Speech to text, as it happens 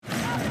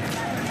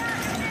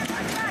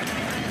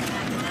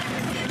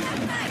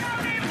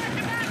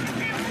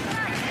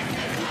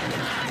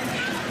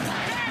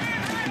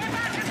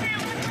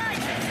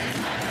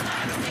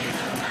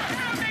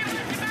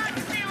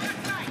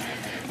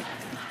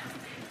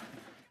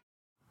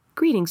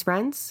Greetings,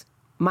 friends.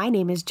 My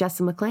name is Chan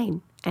McNally,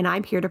 and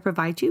I'm here to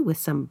provide you with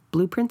some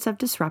blueprints of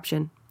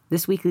disruption.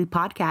 This weekly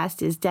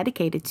podcast is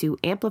dedicated to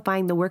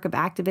amplifying the work of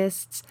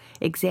activists,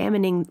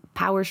 examining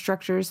power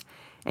structures,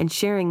 and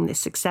sharing the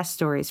success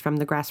stories from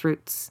the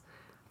grassroots.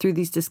 Through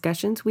these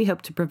discussions, we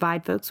hope to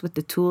provide folks with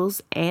the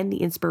tools and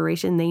the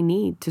inspiration they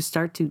need to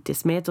start to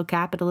dismantle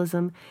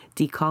capitalism,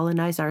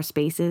 decolonize our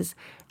spaces,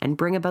 and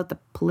bring about the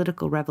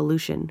political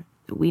revolution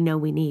that we know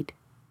we need.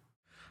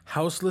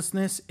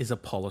 Houselessness is a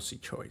policy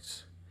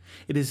choice.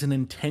 It is an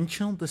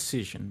intentional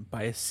decision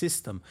by a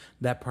system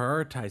that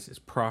prioritizes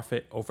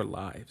profit over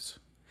lives.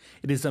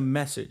 It is a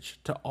message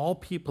to all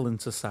people in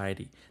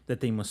society that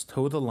they must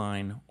toe the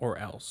line or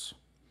else.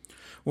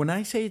 When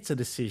I say it's a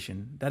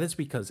decision, that is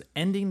because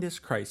ending this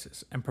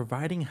crisis and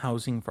providing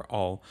housing for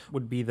all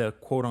would be the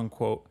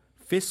quote-unquote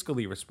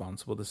fiscally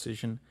responsible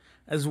decision,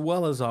 as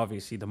well as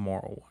obviously the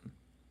moral one.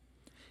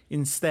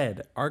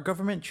 Instead, our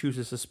government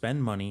chooses to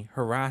spend money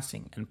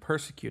harassing and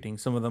persecuting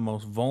some of the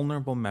most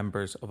vulnerable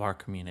members of our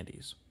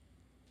communities.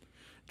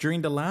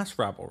 During the last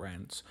rabble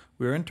rants,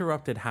 we were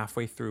interrupted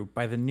halfway through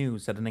by the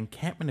news that an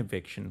encampment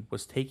eviction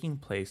was taking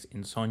place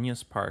in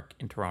Sonia's Park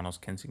in Toronto's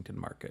Kensington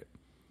Market.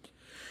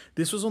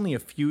 This was only a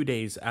few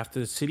days after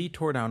the city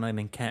tore down an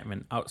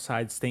encampment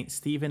outside St.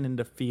 Stephen in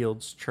the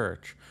Fields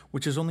Church,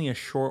 which is only a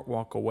short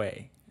walk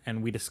away,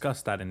 and we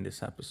discussed that in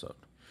this episode.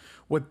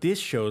 What this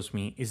shows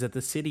me is that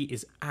the city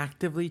is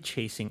actively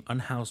chasing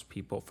unhoused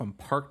people from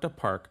park to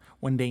park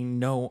when they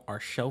know our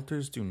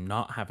shelters do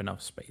not have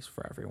enough space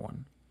for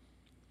everyone.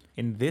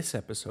 In this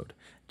episode,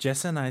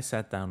 Jess and I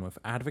sat down with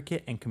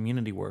advocate and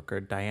community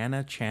worker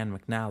Diana Chan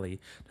McNally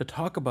to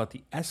talk about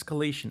the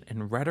escalation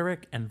in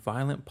rhetoric and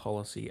violent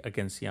policy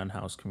against the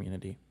unhoused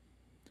community.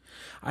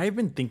 I have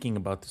been thinking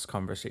about this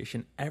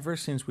conversation ever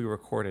since we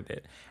recorded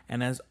it,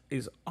 and as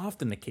is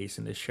often the case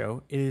in this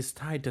show, it is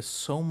tied to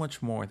so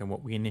much more than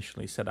what we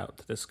initially set out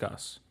to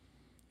discuss.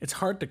 It's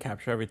hard to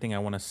capture everything I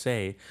want to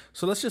say,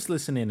 so let's just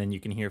listen in and you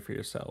can hear for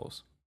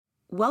yourselves.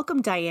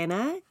 Welcome,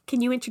 Diana.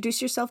 Can you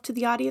introduce yourself to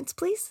the audience,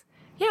 please?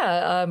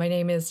 Yeah, my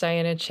name is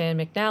Diana Chan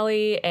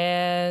McNally,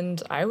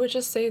 and I would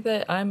just say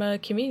that I'm a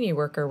community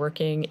worker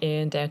working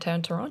in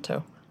downtown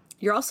Toronto.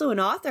 You're also an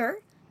author.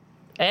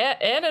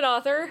 And an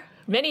author.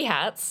 Many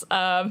hats.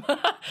 I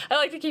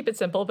like to keep it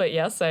simple, but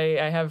yes,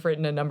 I have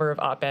written a number of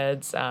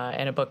op-eds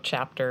and a book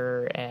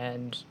chapter,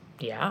 and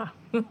yeah.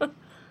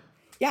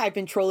 Yeah, I've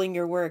been trolling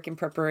your work in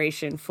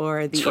preparation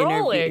for the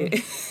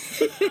interview.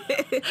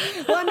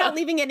 Well, I'm not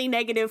leaving any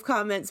negative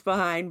comments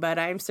behind, but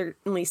I'm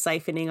certainly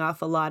siphoning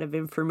off a lot of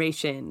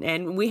information,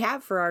 and we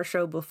have for our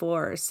show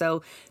before.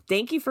 So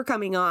thank you for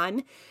coming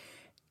on.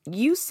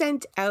 You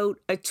sent out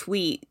a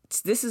tweet.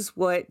 This is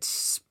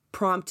what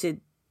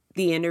prompted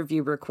the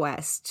interview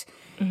request.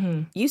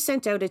 Mm-hmm. You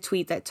sent out a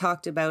tweet that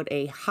talked about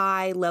a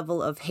high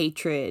level of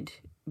hatred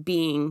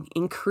being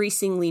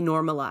increasingly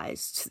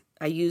normalized.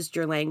 I used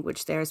your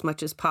language there as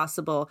much as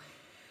possible.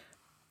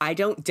 I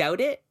don't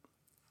doubt it,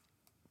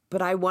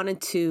 but I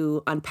wanted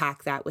to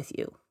unpack that with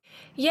you.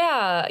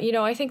 Yeah,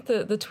 I think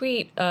the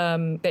tweet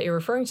that you're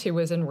referring to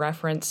was in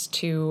reference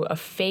to a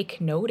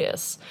fake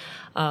notice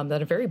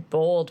that a very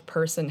bold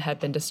person had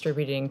been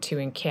distributing to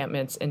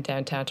encampments in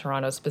downtown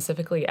Toronto,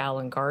 specifically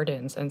Allen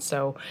Gardens. And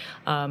so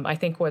I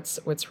think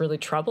what's really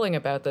troubling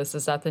about this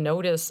is that the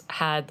notice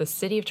had the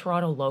City of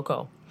Toronto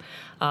logo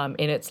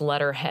in its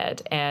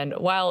letterhead. And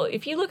while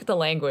if you look at the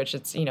language,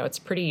 it's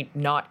pretty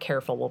not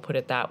careful, we'll put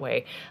it that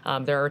way.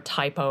 There are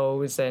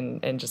typos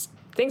and just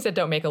things that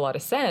don't make a lot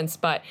of sense,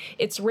 but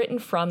it's written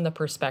from the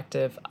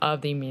perspective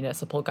of the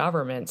municipal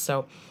government.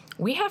 So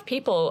we have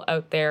people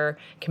out there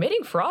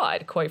committing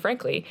fraud, quite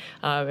frankly.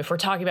 If we're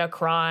talking about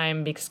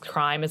crime, because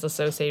crime is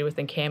associated with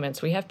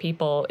encampments, we have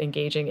people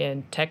engaging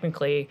in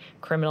technically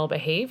criminal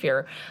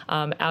behavior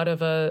out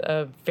of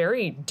a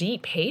very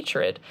deep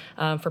hatred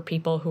for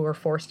people who are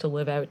forced to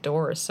live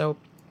outdoors. So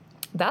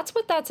that's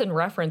what that's in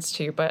reference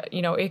to. But,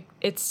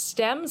 it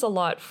stems a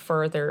lot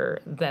further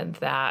than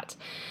that.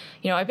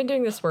 I've been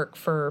doing this work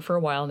for a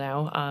while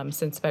now,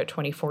 since about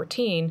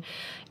 2014.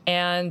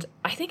 And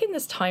I think in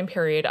this time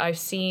period, I've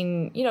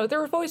seen,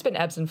 there have always been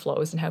ebbs and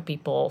flows in how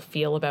people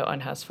feel about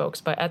unhoused folks.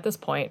 But at this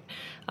point,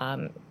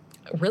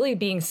 really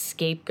being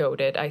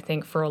scapegoated, I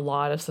think, for a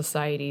lot of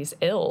society's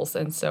ills.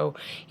 And so,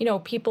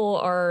 people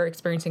are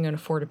experiencing an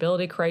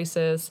affordability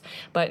crisis,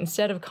 but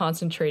instead of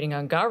concentrating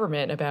on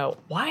government about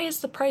why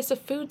is the price of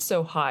food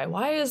so high?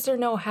 Why is there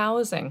no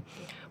housing?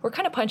 We're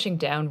kind of punching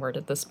downward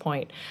at this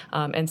point,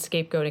 and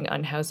scapegoating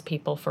unhoused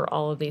people for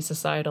all of these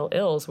societal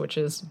ills, which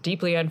is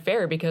deeply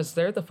unfair because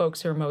they're the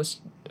folks who are most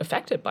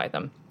affected by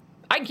them.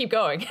 I can keep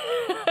going.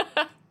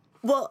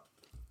 Well,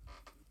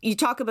 you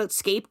talk about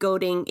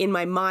scapegoating. In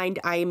my mind,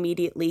 I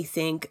immediately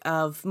think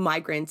of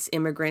migrants,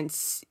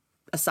 immigrants,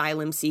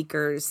 asylum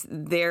seekers.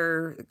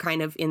 They're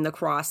kind of in the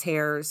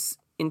crosshairs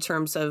in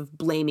terms of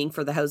blaming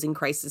for the housing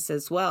crisis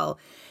as well.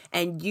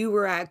 And you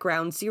were at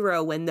ground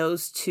zero when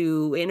those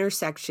two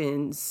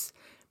intersections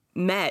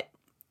met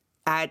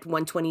at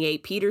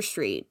 128 Peter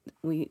Street.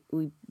 We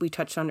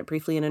touched on it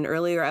briefly in an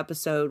earlier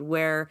episode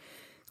where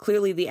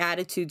clearly the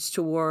attitudes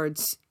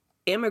towards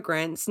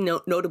immigrants,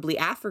 notably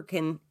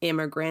African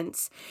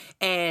immigrants,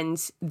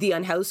 and the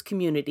unhoused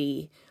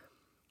community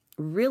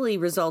really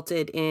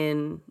resulted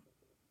in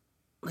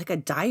like a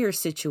dire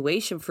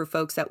situation for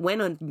folks that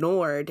went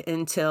ignored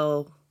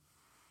until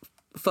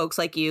folks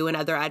like you and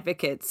other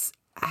advocates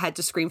had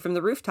to scream from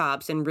the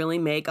rooftops and really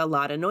make a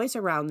lot of noise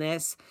around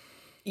this.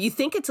 You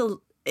think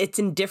it's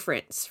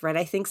indifference, right?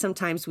 I think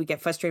sometimes we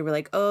get frustrated. We're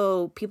like,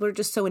 oh, people are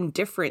just so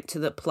indifferent to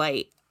the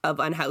plight of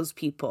unhoused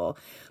people.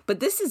 But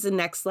this is the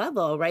next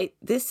level, right?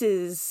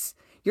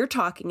 You're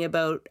talking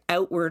about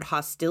outward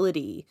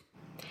hostility.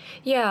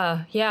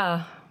 Yeah.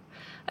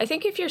 I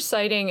think if you're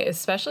citing,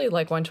 especially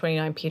like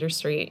 129 Peter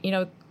Street,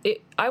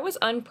 I was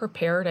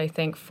unprepared, I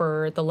think,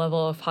 for the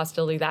level of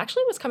hostility that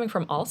actually was coming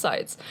from all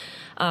sides,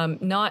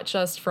 not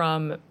just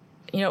from,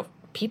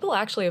 people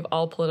actually of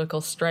all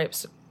political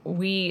stripes.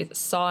 We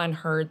saw and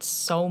heard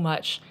so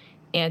much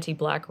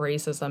anti-Black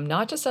racism,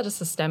 not just at a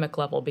systemic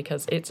level,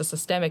 because it's a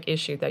systemic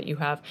issue that you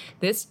have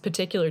this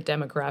particular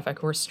demographic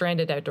who are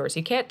stranded outdoors.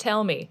 You can't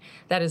tell me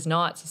that is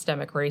not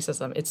systemic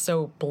racism. It's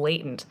so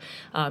blatant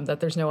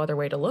that there's no other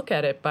way to look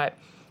at it. But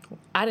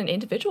at an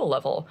individual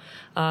level,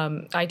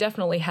 I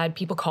definitely had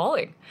people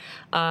calling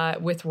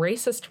with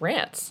racist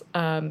rants,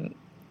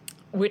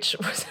 which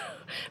was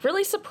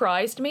really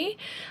surprised me.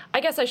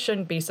 I guess I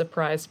shouldn't be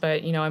surprised,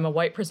 but, I'm a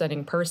white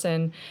presenting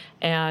person,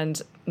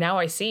 and now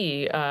I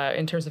see,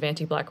 in terms of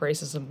anti-Black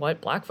racism,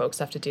 what Black folks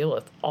have to deal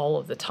with all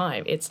of the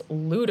time. It's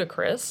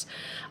ludicrous.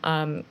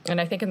 And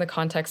I think in the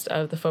context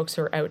of the folks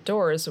who are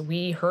outdoors,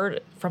 we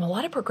heard from a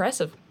lot of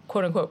progressive,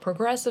 quote unquote,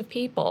 progressive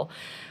people,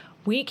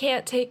 we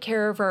can't take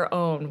care of our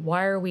own.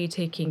 Why are we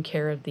taking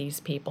care of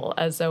these people?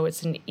 As though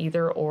it's an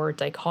either or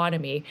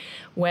dichotomy,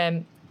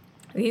 when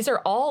these are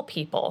all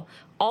people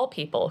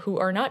who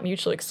are not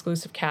mutually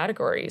exclusive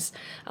categories,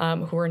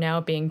 who are now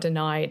being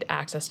denied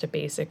access to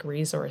basic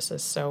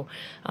resources. So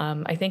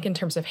I think in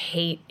terms of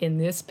hate in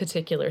this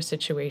particular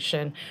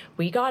situation,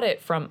 we got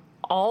it from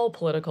all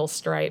political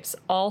stripes,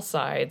 all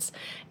sides,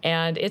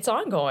 and it's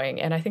ongoing.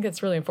 And I think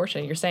it's really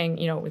unfortunate. You're saying,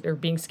 they're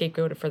being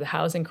scapegoated for the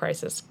housing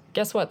crisis.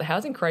 Guess what? The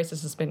housing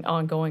crisis has been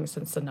ongoing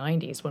since the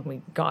 90s, when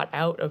we got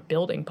out of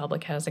building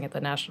public housing at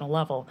the national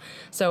level.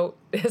 So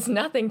it has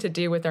nothing to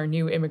do with our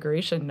new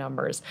immigration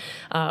numbers.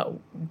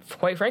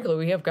 Quite frankly,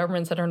 we have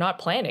governments that are not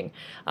planning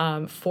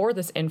for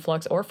this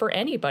influx or for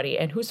anybody.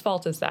 And whose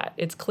fault is that?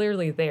 It's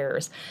clearly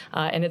theirs.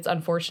 And it's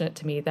unfortunate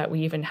to me that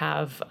we even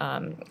have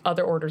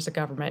other orders of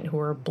government who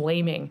are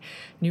blaming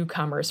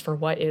newcomers for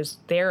what is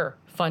their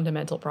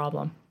fundamental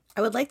problem.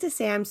 I would like to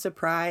say I'm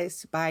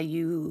surprised by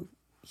you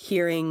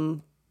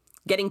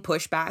getting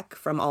pushback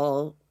from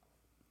all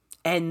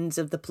ends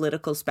of the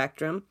political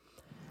spectrum.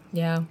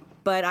 Yeah.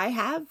 But I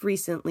have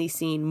recently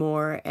seen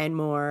more and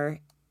more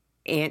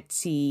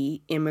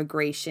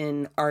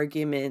anti-immigration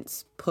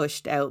arguments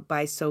pushed out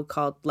by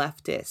so-called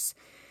leftists.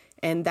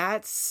 And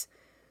that's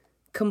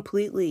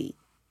completely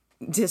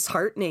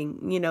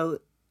disheartening.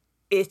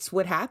 It's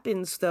what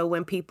happens, though,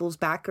 when people's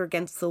back are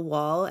against the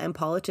wall and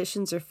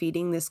politicians are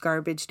feeding this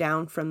garbage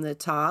down from the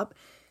top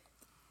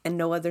and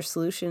no other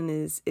solution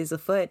is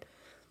afoot.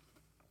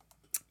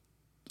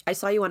 I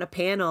saw you on a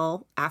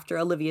panel after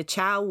Olivia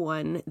Chow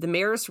won the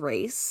mayor's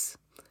race.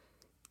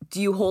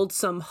 Do you hold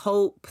some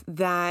hope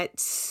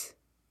that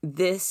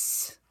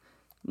this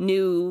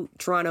new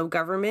Toronto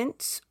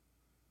government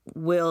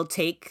will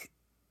take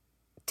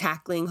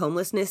tackling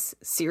homelessness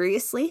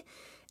seriously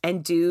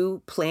and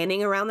do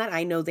planning around that?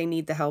 I know they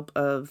need the help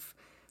of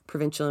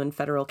provincial and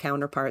federal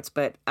counterparts,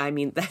 but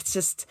that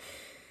just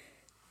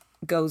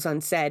goes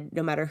unsaid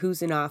no matter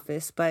who's in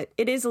office. But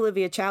it is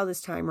Olivia Chow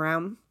this time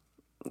around.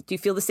 Do you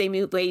feel the same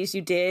way as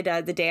you did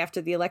the day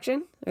after the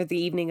election or the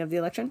evening of the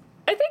election?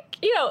 I think,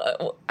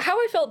 how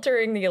I felt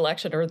during the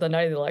election or the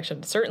night of the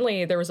election,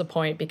 certainly there was a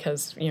point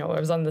because, I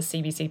was on the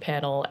CBC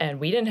panel and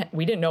we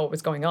didn't know what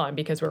was going on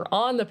because we were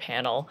on the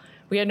panel.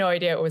 We had no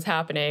idea what was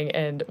happening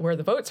and where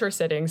the votes were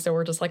sitting. So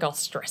we're just like all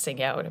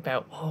stressing out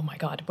about, oh my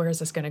God, where is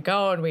this going to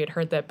go? And we had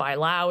heard that Bai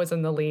Lau was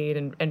in the lead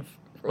and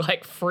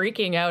like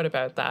freaking out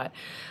about that.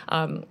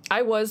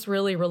 I was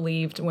really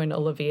relieved when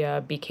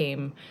Olivia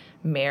became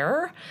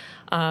mayor.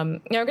 Now,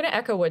 I'm going to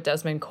echo what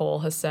Desmond Cole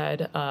has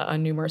said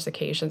on numerous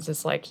occasions.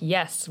 It's like,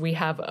 yes, we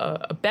have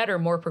a better,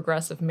 more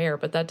progressive mayor,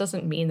 but that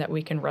doesn't mean that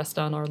we can rest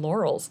on our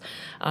laurels.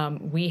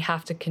 We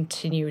have to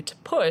continue to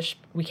push.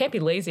 We can't be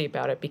lazy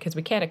about it because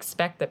we can't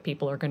expect that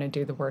people are going to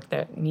do the work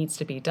that needs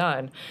to be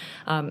done.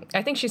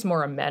 I think she's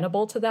more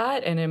amenable to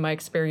that. And in my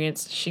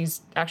experience,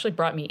 she's actually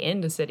brought me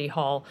into City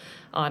Hall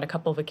on a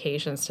couple of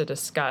occasions to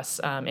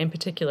discuss, in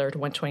particular, to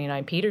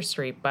 129 Peter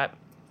Street. But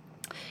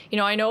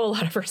I know a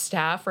lot of her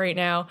staff right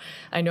now.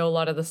 I know a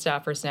lot of the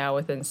staffers now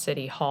within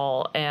City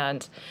Hall.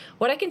 And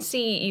what I can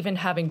see, even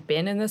having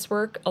been in this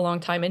work a long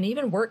time and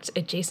even worked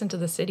adjacent to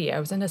the city, I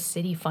was in a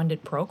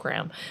city-funded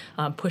program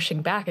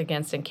pushing back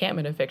against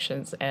encampment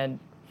evictions and,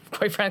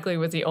 quite frankly,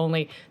 was the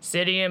only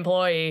city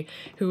employee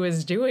who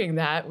was doing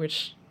that,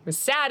 which was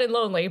sad and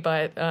lonely,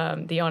 but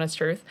the honest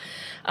truth.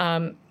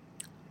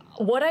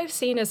 what I've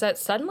seen is that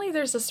suddenly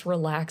there's this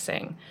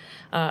relaxing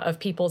of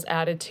people's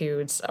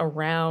attitudes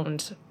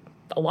around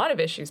a lot of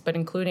issues, but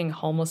including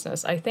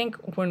homelessness. I think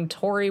when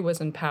Tory was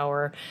in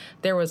power,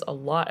 there was a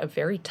lot of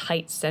very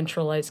tight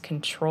centralized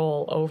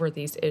control over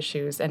these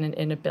issues and an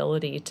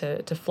inability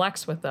to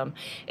flex with them.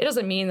 It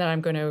doesn't mean that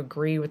I'm going to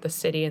agree with the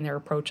city and their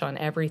approach on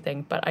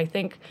everything, but I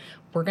think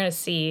we're going to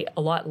see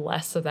a lot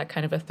less of that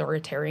kind of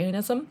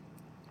authoritarianism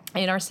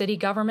in our city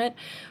government,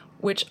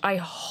 which I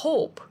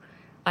hope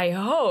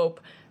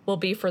will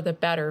be for the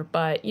better.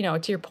 But,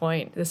 to your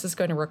point, this is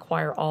going to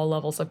require all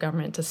levels of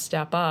government to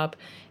step up.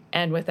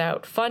 And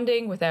without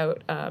funding,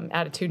 without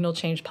attitudinal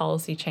change,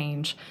 policy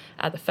change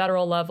at the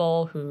federal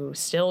level, who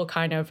still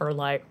kind of are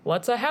like,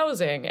 what's a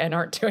housing? And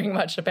aren't doing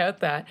much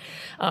about that.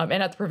 And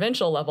at the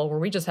provincial level, where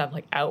we just have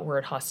like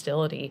outward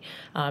hostility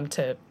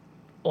to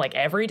like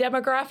every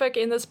demographic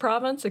in this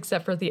province,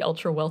 except for the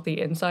ultra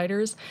wealthy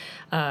insiders.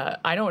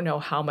 I don't know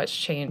how much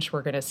change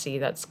we're going to see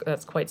that's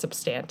quite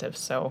substantive.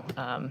 So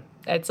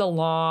it's a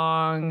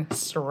long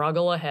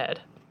struggle ahead.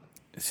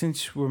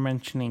 Since we're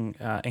mentioning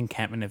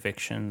encampment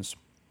evictions,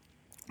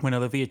 when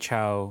Olivia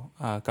Chow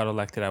got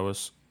elected, I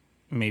was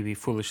maybe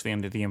foolishly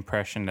under the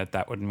impression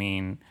that would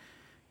mean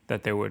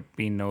that there would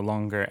be no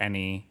longer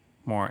any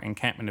more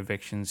encampment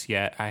evictions.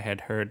 Yet I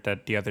had heard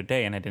that the other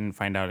day, and I didn't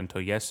find out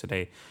until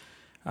yesterday,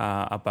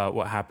 about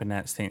what happened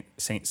at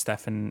St.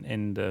 Stephen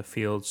in the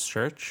Fields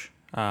Church,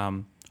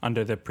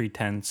 under the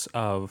pretense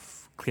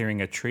of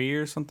clearing a tree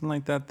or something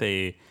like that.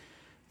 They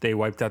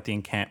wiped out the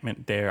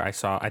encampment there.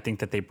 I think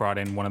that they brought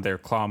in one of their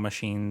claw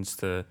machines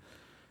to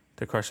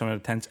crush some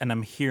of the tents. And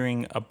I'm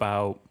hearing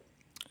about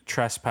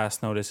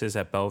trespass notices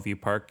at Bellevue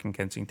Park and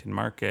Kensington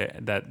Market,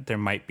 that there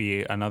might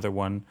be another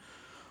one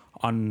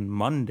on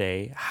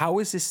Monday. How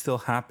is this still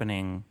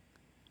happening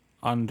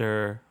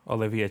under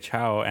Olivia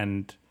Chow?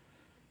 And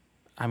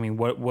I mean,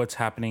 what's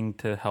happening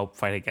to help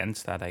fight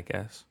against that, I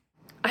guess?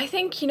 I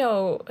think,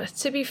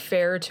 to be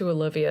fair to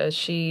Olivia,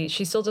 she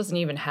still doesn't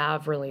even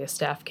have really a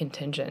staff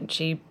contingent.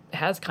 She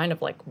has kind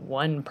of like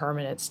one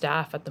permanent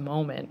staff at the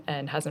moment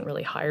and hasn't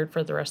really hired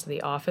for the rest of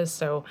the office.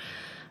 So,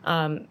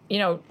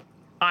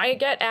 I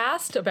get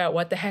asked about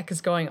what the heck is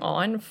going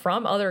on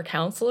from other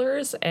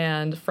councillors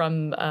and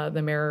from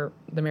the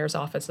mayor's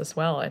office as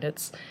well. And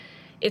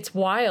it's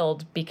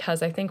wild,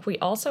 because I think we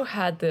also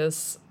had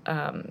this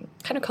kind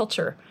of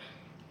culture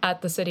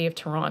at the City of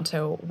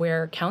Toronto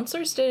where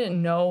councillors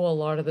didn't know a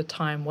lot of the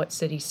time what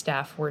city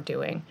staff were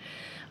doing.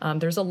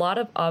 There's a lot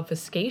of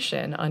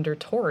obfuscation under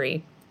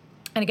Tory,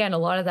 and again, a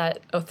lot of that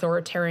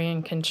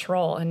authoritarian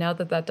control. And now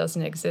that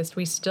doesn't exist,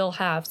 we still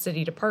have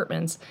city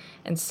departments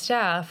and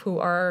staff who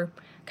are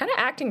kind of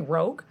acting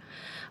rogue.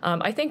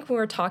 I think when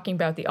we're talking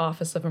about the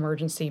Office of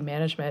Emergency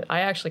Management, I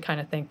actually kind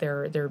of think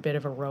they're a bit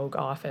of a rogue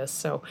office.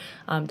 So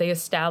they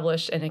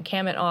established an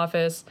encampment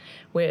office,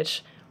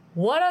 which,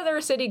 what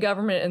other city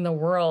government in the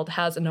world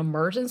has an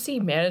emergency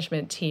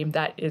management team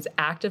that is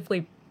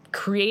actively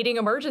creating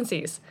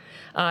emergencies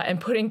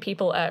and putting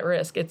people at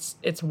risk?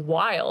 It's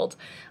wild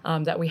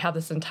that we have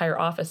this entire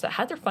office that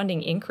had their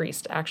funding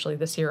increased actually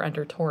this year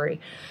under Tory,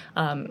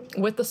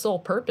 with the sole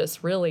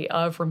purpose really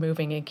of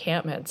removing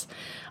encampments.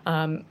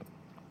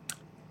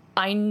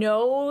 I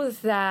know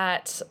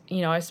that,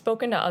 I've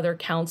spoken to other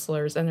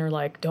counselors and they're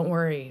like, don't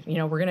worry,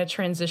 we're going to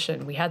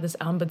transition. We had this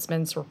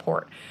ombudsman's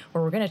report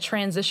where we're going to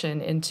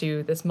transition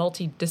into this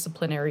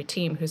multidisciplinary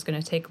team who's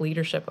going to take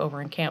leadership over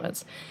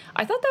encampments.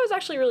 I thought that was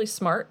actually really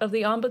smart of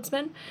the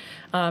ombudsman,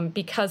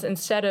 because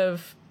instead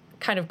of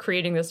kind of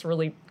creating this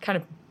really kind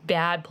of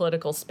bad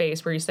political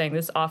space where you're saying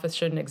this office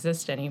shouldn't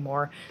exist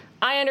anymore,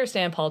 I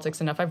understand politics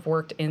enough. I've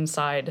worked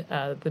inside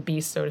the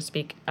beast, so to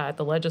speak, at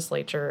the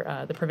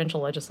legislature, the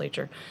provincial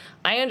legislature.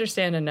 I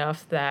understand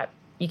enough that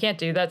you can't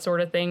do that sort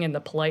of thing in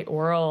the polite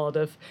world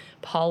of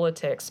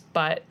politics.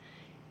 But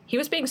he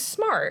was being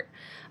smart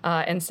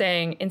and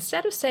saying,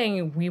 instead of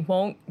saying we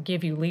won't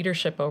give you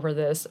leadership over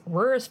this,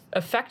 we're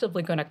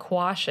effectively going to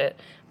quash it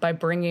by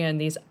bringing in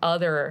these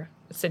other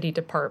city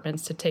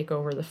departments to take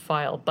over the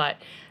file. But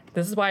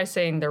this is why I'm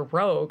saying they're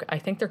rogue. I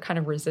think they're kind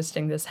of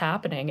resisting this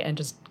happening and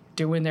just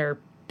doing their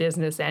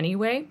business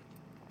anyway.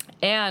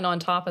 And on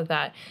top of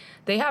that,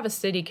 they have a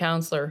city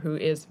councillor who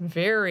is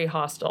very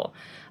hostile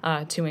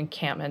to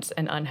encampments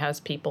and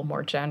unhoused people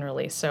more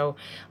generally. So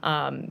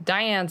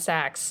Diane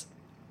Sachs,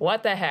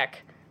 what the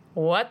heck?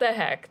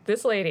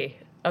 This lady.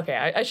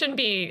 Okay, I shouldn't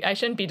be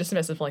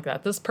dismissive like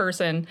that. This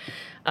person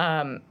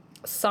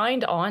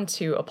signed on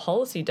to a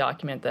policy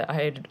document that I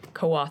had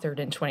co-authored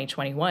in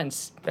 2021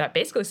 that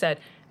basically said,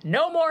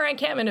 no more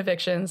encampment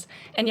evictions,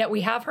 and yet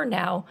we have her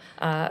now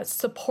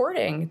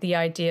supporting the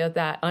idea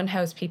that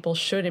unhoused people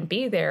shouldn't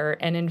be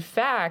there, and in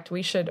fact,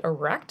 we should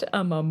erect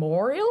a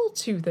memorial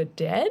to the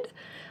dead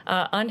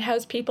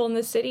unhoused people in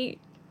the city.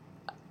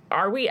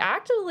 Are we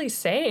actively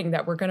saying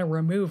that we're going to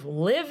remove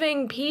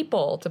living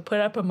people to put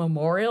up a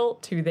memorial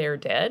to their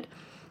dead?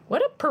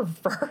 What a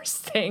perverse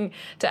thing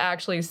to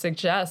actually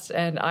suggest.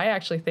 And I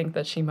actually think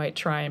that she might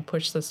try and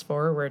push this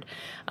forward.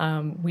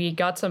 We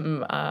got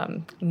some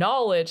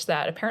knowledge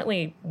that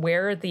apparently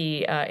where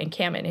the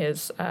encampment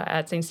is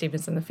at St.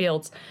 Stephen's in the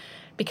Fields,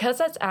 because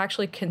that's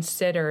actually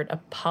considered a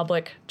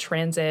public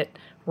transit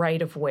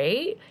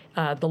right-of-way,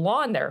 the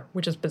lawn there,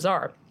 which is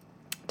bizarre,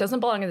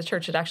 doesn't belong to the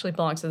church. It actually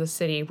belongs to the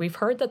city. We've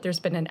heard that there's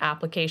been an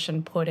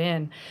application put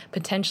in,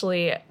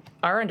 potentially.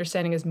 Our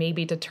understanding is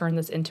maybe to turn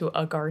this into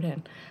a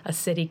garden, a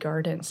city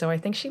garden. So I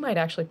think she might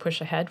actually push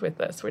ahead with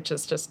this, which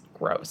is just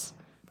gross.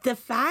 The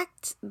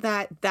fact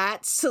that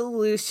that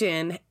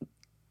solution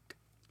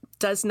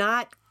does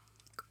not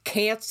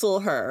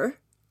cancel her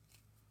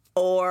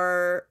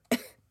or,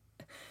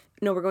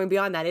 no, we're going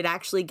beyond that, it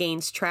actually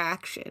gains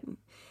traction,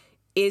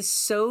 is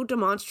so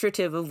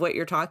demonstrative of what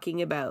you're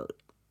talking about,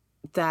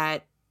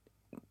 that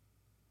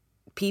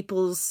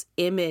people's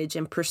image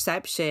and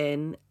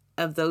perception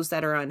of those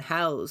that are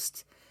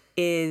unhoused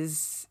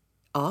is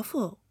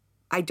awful.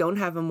 I don't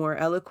have a more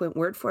eloquent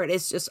word for it.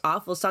 It's just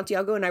awful.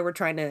 Santiago and I were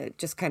trying to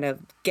just kind of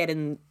get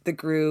in the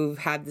groove,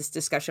 have this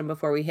discussion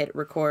before we hit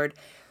record,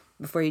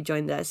 before you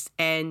joined us.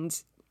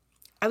 And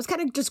I was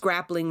kind of just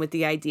grappling with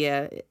the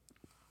idea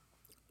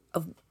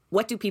of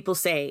what do people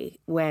say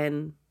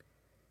when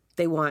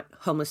they want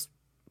homeless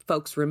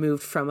folks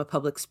removed from a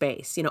public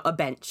space. You know, a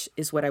bench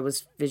is what I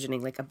was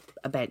visioning, like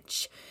a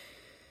bench.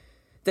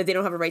 That they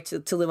don't have a right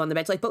to live on the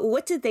bench. Like, but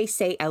what did they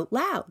say out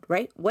loud,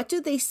 right? What do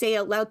they say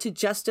out loud to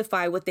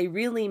justify what they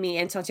really mean?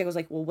 And Santiago's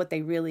like, well, what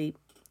they really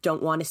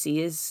don't want to see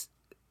is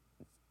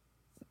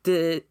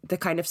the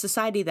kind of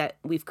society that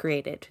we've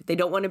created. They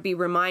don't want to be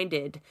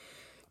reminded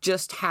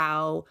just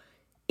how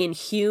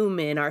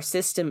inhuman our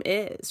system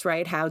is,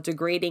 right? How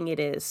degrading it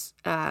is.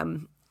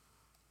 And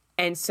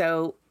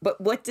so,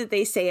 but what did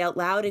they say out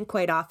loud? And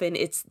quite often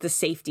it's the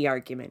safety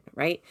argument,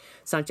 right?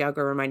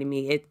 Santiago reminded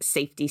me it's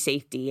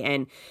safety.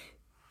 And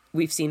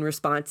we've seen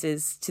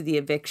responses to the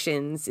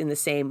evictions in the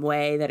same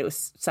way, that it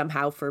was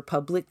somehow for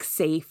public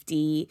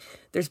safety.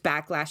 There's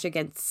backlash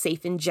against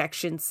safe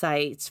injection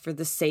sites for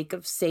the sake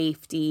of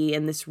safety,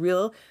 and this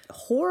real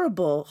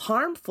horrible,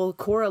 harmful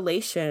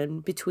correlation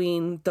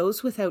between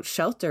those without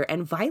shelter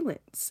and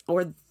violence,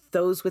 or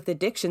those with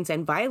addictions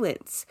and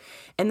violence.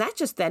 And that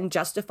just then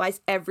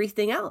justifies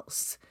everything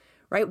else,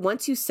 right?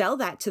 Once you sell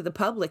that to the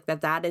public,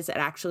 that is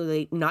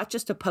actually not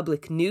just a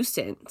public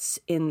nuisance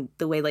in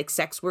the way like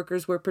sex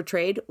workers were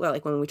portrayed, well,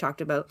 like when we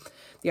talked about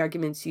the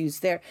arguments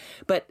used there,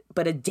 but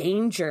a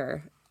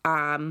danger.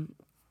 I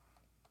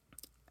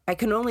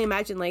can only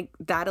imagine like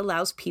that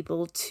allows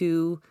people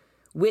to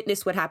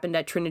witness what happened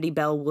at Trinity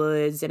Bell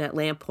Woods and at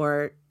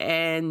Lamport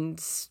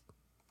and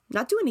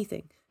not do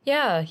anything.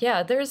 Yeah.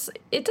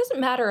 It doesn't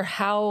matter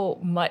how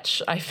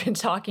much I've been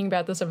talking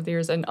about this over the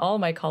years, and all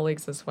my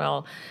colleagues as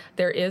well.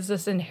 There is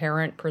this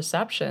inherent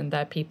perception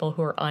that people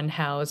who are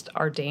unhoused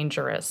are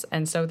dangerous.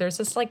 And so there's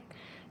this like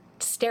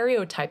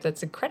stereotype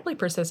that's incredibly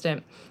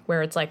persistent,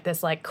 where it's like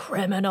this like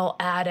criminal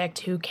addict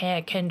who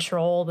can't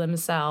control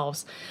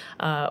themselves,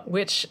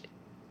 which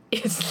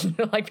is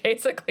like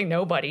basically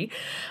nobody.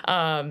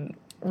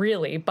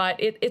 Really, but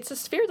it's a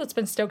sphere that's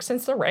been stoked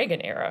since the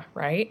Reagan era,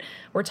 right?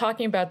 We're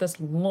talking about this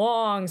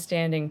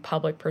long-standing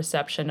public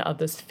perception of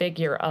this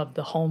figure of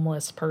the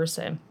homeless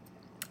person.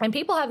 And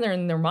people have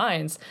in their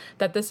minds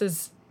that this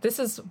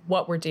is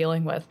what we're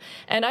dealing with.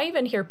 And I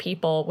even hear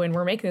people, when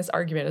we're making this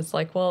argument, it's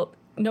like, well,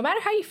 no matter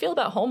how you feel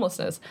about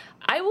homelessness,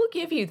 I will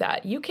give you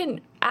that. You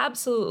can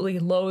absolutely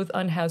loathe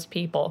unhoused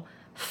people.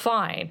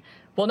 Fine.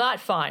 Well, not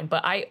fine,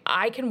 but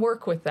I can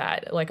work with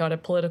that, like on a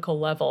political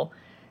level.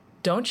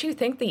 Don't you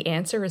think the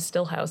answer is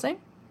still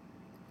housing?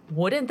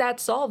 Wouldn't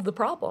that solve the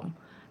problem,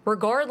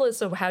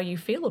 regardless of how you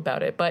feel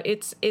about it? But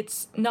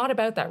it's not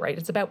about that, right?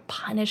 It's about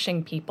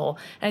punishing people.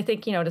 And I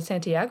think, to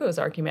Santiago's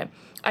argument,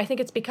 I think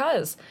it's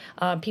because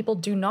people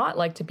do not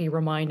like to be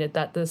reminded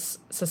that this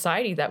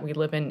society that we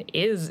live in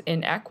is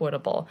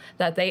inequitable,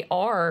 that they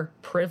are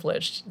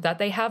privileged, that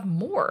they have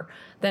more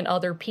than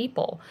other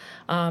people.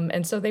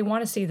 And so they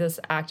want to see this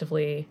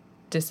actively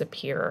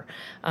disappear.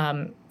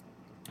 And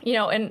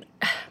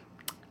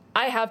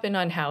I have been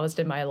unhoused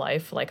in my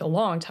life, like a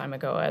long time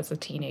ago as a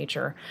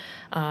teenager.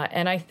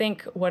 And I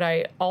think what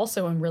I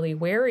also am really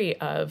wary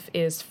of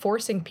is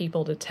forcing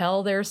people to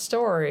tell their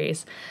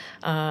stories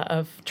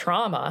of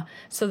trauma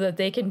so that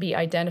they can be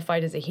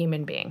identified as a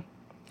human being.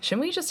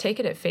 Shouldn't we just take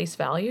it at face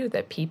value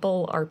that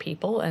people are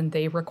people and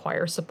they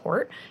require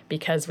support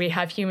because we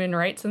have human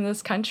rights in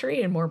this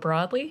country and more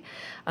broadly?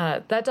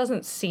 That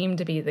doesn't seem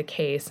to be the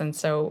case. And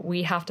so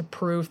we have to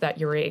prove that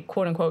you're a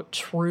quote unquote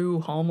true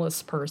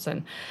homeless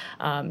person,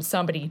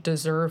 somebody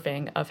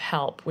deserving of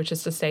help, which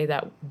is to say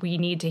that we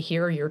need to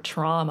hear your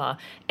trauma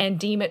and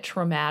deem it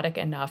traumatic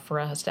enough for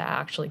us to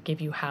actually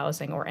give you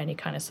housing or any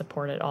kind of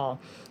support at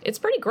all. It's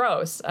pretty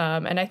gross.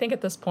 And I think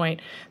at this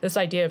point, this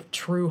idea of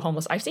true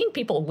homeless, I've seen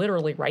people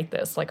literally write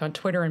this, like on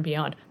Twitter and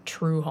beyond,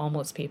 true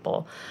homeless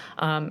people.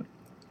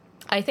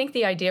 I think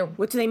the idea...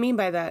 What do they mean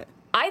by that?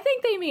 I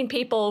think they mean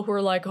people who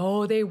are like,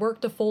 oh, they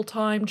worked a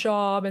full-time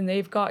job and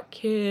they've got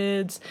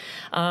kids.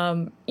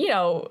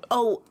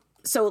 Oh,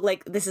 so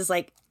like this is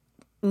like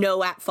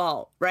no at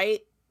fault,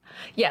 right?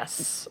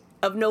 Yes.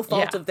 Of no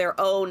fault Yeah. of their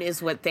own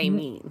is what they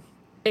mean.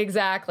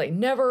 Exactly.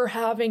 Never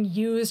having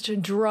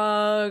used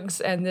drugs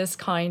and this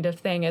kind of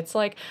thing. It's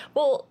like,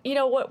 well,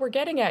 what we're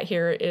getting at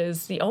here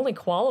is the only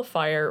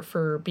qualifier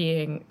for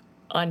being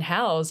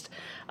unhoused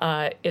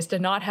is to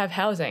not have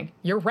housing.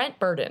 You're rent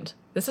burdened.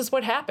 This is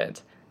what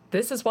happened.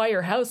 This is why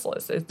you're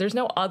houseless. There's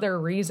no other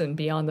reason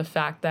beyond the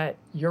fact that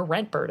you're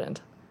rent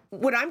burdened.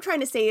 What I'm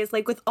trying to say is,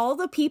 like, with all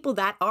the people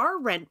that are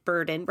rent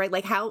burdened, right?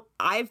 Like how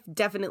I've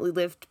definitely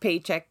lived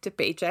paycheck to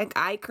paycheck.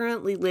 I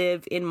currently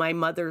live in my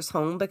mother's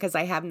home because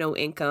I have no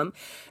income.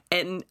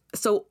 And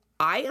so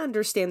I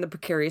understand the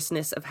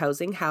precariousness of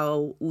housing,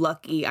 how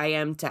lucky I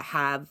am to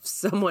have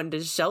someone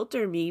to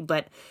shelter me,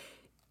 but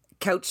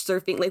couch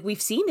surfing, like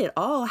we've seen it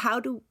all.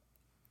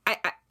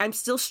 I'm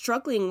still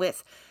struggling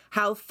with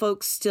how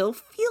folks still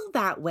feel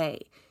that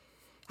way.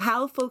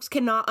 How folks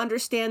cannot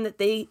understand that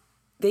they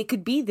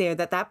could be there,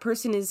 that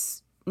person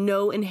is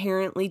no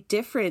inherently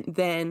different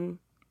than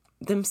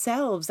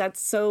themselves. That's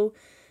so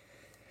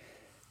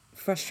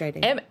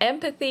frustrating.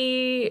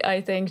 Empathy,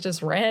 I think,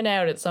 just ran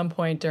out at some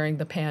point during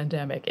the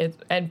pandemic,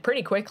 and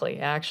pretty quickly,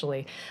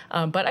 actually.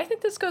 But I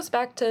think this goes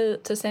back to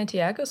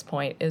Santiago's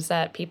point, is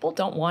that people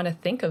don't want to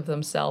think of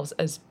themselves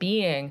as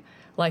being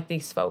like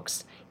these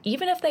folks.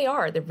 Even if they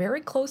are, they're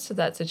very close to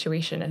that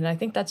situation. And I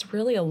think that's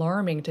really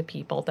alarming to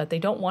people, that they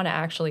don't want to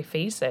actually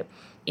face it.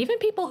 Even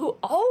people who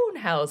own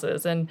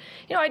houses. And,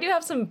 I do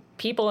have some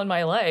people in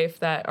my life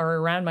that are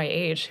around my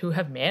age who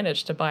have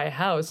managed to buy a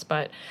house,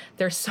 but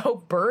they're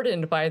so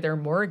burdened by their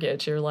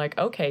mortgage. You're like,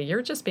 okay,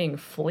 you're just being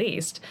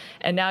fleeced.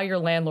 And now your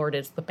landlord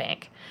is the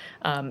bank,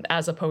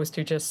 as opposed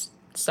to just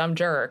some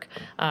jerk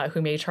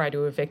who may try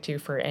to evict you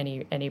for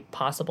any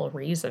possible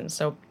reason.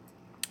 So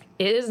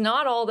it is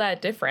not all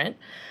that different.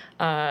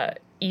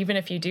 Even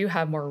if you do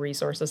have more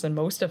resources, and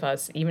most of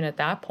us, even at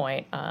that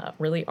point,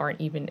 really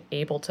aren't even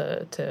able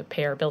to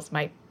pay our bills.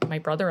 My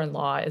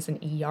brother-in-law is an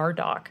ER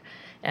doc,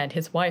 and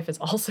his wife is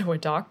also a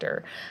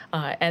doctor,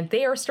 and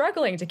they are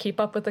struggling to keep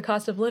up with the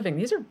cost of living.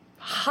 These are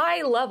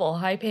high-level,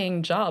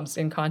 high-paying jobs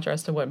in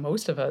contrast to what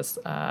most of us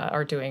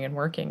are doing and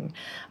working.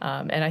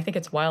 And I think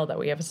it's wild that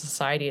we have a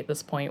society at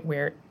this point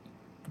where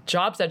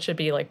jobs that should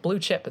be like blue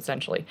chip,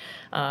 essentially,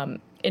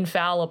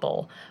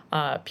 infallible,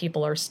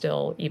 people are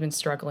still even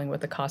struggling with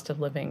the cost of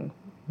living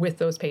with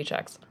those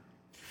paychecks.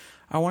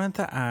 I wanted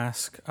to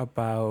ask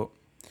about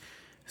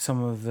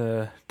some of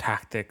the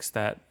tactics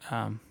that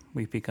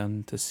we've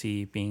begun to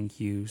see being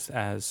used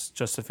as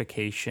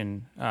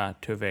justification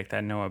to evict.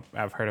 I know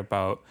I've heard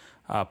about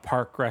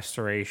park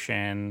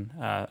restoration,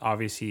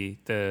 obviously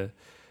the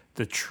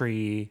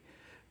tree.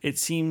 It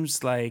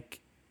seems like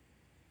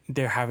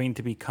they're having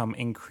to become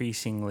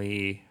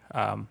increasingly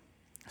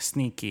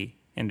sneaky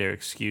in their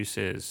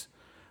excuses.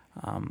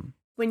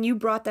 When you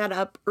brought that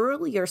up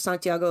earlier,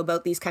 Santiago,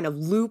 about these kind of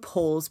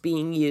loopholes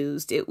being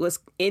used, it was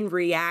in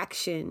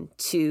reaction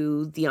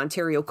to the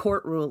Ontario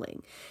court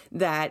ruling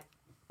that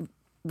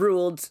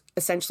ruled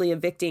essentially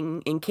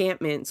evicting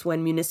encampments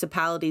when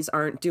municipalities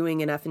aren't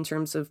doing enough in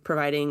terms of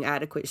providing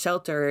adequate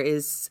shelter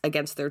is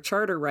against their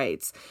charter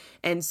rights.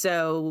 And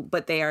so,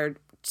 but they are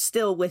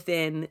still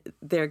within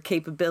their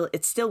capability.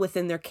 It's still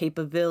within their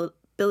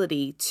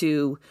capability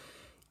to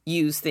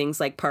use things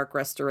like park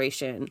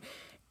restoration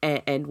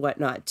and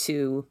whatnot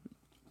to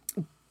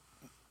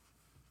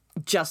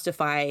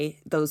justify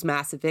those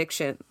mass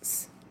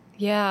evictions.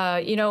 Yeah,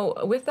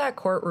 with that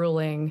court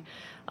ruling,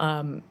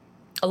 a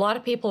lot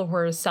of people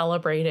were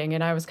celebrating,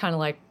 and I was kind of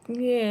like,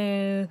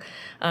 yeah,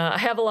 I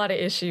have a lot of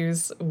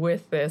issues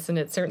with this, and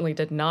it certainly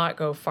did not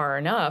go far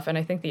enough. And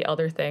I think the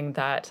other thing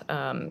that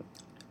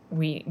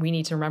we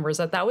need to remember is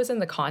that was in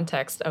the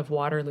context of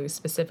Waterloo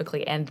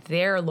specifically and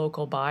their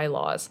local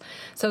bylaws.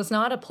 So it's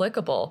not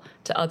applicable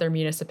to other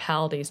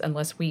municipalities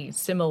unless we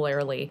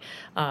similarly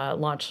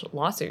launch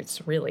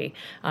lawsuits, really.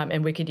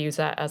 And we could use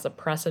that as a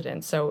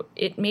precedent. So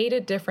it made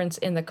a difference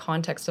in the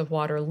context of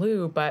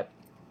Waterloo, but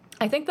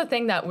I think the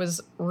thing that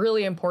was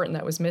really important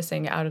that was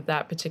missing out of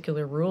that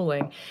particular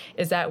ruling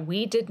is that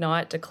we did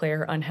not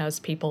declare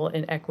unhoused people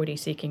an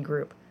equity-seeking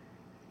group.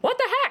 What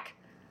the heck?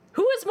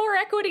 Who is more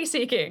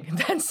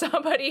equity-seeking than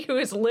somebody who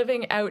is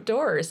living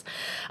outdoors?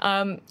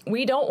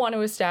 We don't want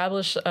to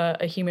establish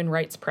a human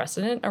rights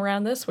precedent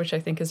around this, which I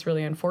think is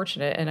really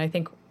unfortunate. And I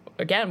think,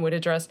 again, would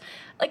address,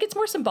 like, it's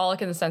more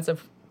symbolic in the sense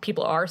of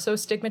people are so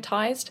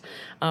stigmatized.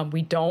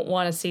 We don't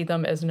want to see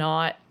them as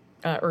not,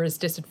 or as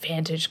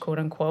disadvantaged, quote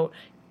unquote.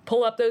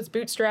 Pull up those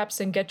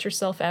bootstraps and get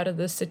yourself out of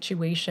this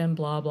situation,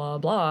 blah, blah,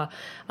 blah.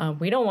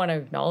 We don't want to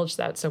acknowledge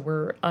that. So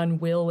we're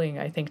unwilling,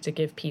 I think, to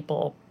give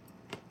people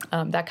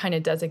that kind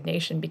of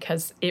designation,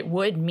 because it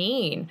would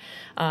mean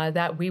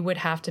that we would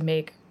have to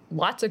make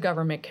lots of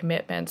government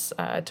commitments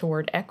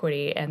toward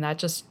equity, and that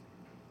just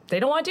they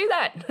don't want to do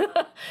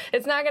that.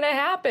 It's not going to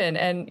happen.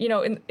 And,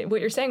 in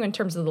what you're saying in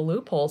terms of the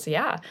loopholes,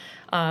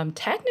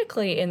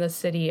 technically in the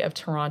city of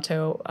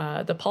Toronto,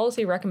 the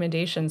policy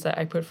recommendations that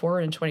I put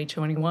forward in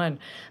 2021,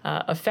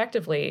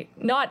 effectively,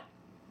 not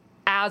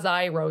as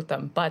I wrote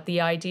them, but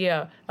the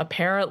idea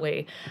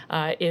apparently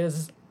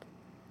is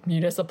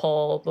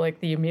municipal, like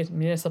the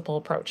municipal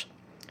approach,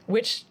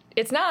 which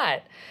it's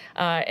not.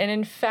 And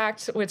in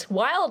fact, what's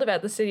wild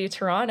about the city of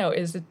Toronto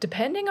is that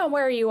depending on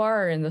where you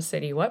are in the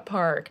city, what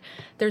park,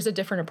 there's a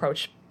different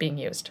approach being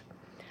used.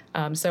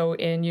 So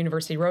in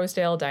University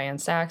Rosedale, Diane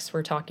Sachs,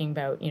 we're talking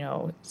about,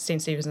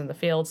 St. Stephen's in the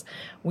Fields.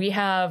 We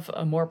have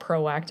a more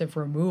proactive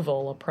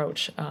removal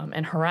approach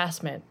and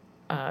harassment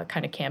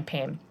kind of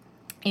campaign.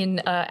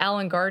 In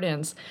Allen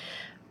Gardens,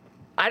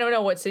 I don't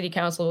know what city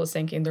council was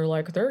thinking.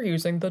 They're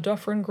using the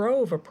Dufferin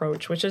Grove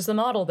approach, which is the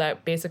model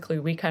that basically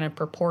we kind of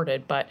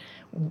purported, but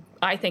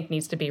I think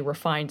needs to be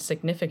refined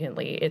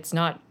significantly. It's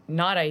not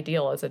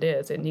ideal as it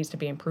is. It needs to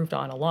be improved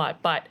on a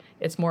lot, but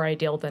it's more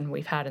ideal than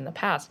we've had in the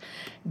past.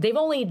 They've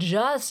only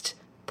just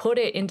put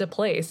it into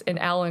place in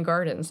Allen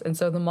Gardens. And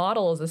so the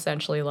model is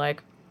essentially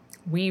like,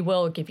 we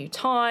will give you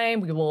time,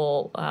 we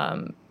will,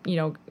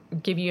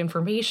 give you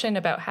information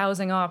about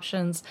housing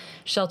options,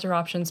 shelter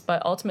options,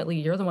 but ultimately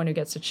you're the one who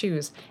gets to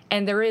choose.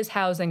 And there is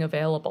housing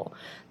available.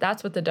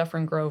 That's what the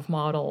Dufferin Grove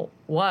model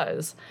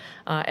was.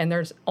 And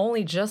there's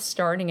only just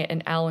starting it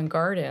in Allen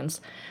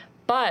Gardens.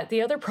 But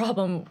the other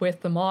problem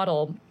with the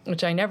model,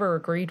 which I never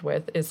agreed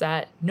with, is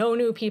that no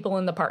new people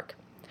in the park.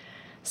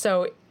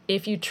 So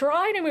if you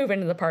try to move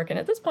into the park, and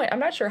at this point, I'm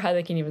not sure how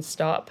they can even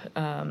stop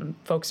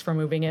folks from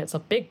moving in. It's a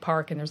big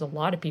park, and there's a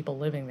lot of people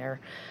living there.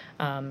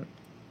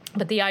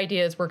 But the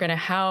idea is we're going to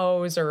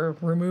house or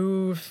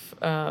remove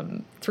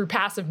through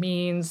passive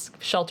means,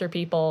 shelter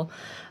people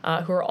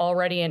who are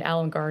already in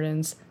Allen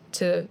Gardens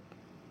to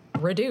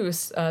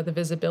reduce the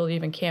visibility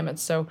of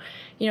encampments. So,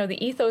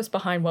 the ethos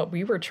behind what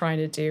we were trying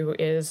to do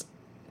is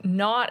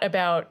not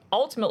about,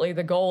 ultimately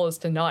the goal is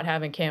to not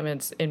have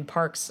encampments in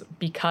parks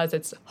because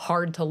it's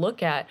hard to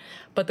look at,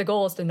 but the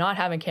goal is to not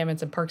have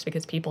encampments in parks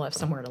because people have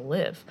somewhere to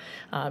live.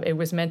 It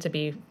was meant to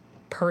be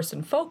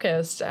person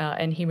focused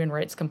and human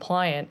rights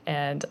compliant,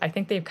 and I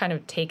think they've kind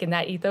of taken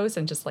that ethos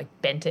and just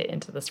bent it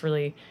into this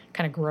really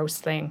kind of gross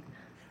thing.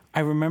 I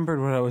remembered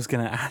what I was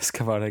going to ask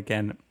about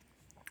again,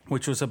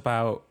 which was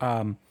about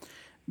how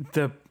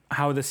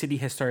the city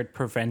has started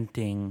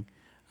preventing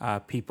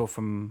people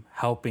from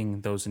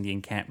helping those in the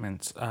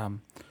encampments.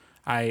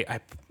 I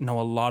know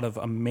a lot of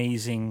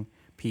amazing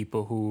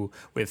people who,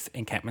 with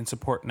Encampment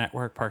Support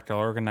Network, Parkdale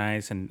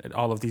Organize, and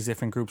all of these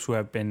different groups who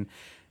have been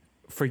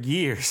for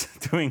years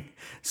doing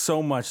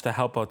so much to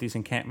help out these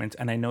encampments.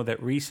 And I know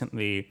that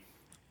recently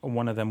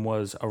one of them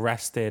was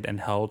arrested and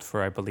held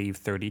for, I believe,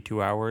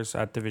 32 hours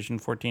at Division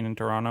 14 in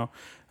Toronto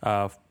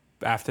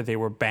after they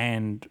were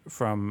banned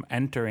from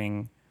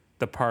entering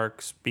the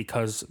parks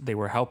because they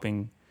were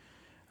helping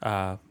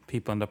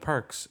people in the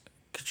parks.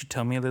 Could you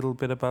tell me a little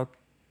bit about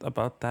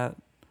that?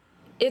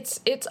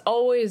 It's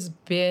always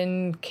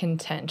been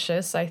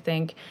contentious, I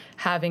think,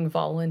 having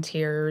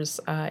volunteers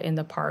in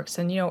the parks.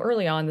 And,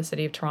 early on, the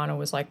city of Toronto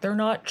was like, they're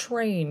not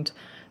trained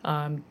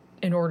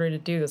in order to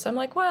do this. I'm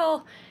like,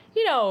 well,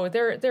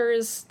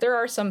 there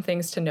are some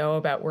things to know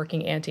about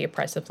working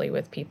anti-oppressively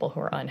with people who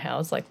are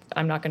unhoused.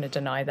 I'm not going to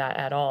deny that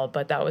at all,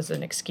 but that was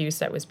an excuse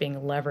that was being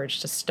leveraged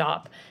to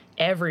stop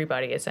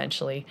everybody,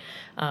 essentially,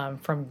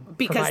 from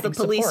because the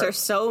police support. Are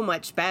so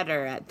much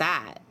better at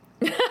that.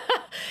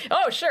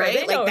 Oh, sure. Right?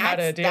 They know how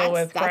to deal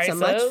with crisis.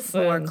 That's a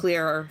much more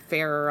clearer,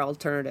 fairer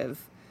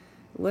alternative.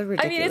 What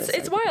ridiculous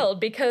it's wild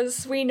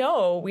because we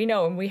know,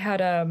 and we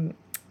had a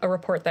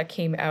report that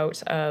came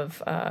out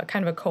of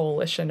kind of a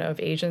coalition of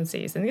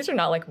agencies. And these are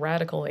not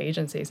radical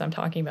agencies. I'm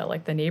talking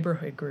about the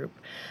neighborhood group.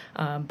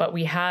 But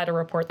we had a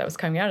report that was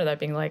coming out of that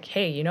being like,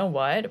 hey, you know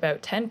what?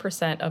 About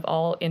 10% of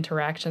all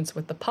interactions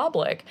with the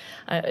public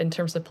in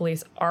terms of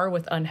police are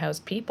with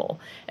unhoused people.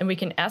 And we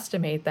can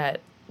estimate that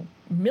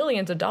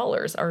millions of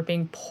dollars are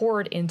being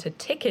poured into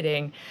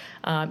ticketing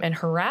and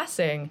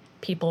harassing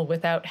people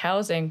without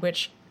housing,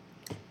 which,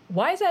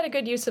 why is that a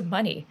good use of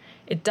money?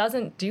 It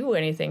doesn't do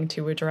anything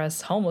to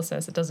address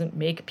homelessness. It doesn't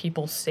make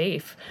people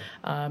safe.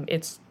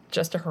 It's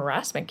just a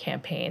harassment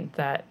campaign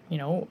that,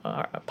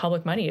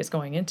 public money is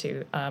going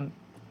into.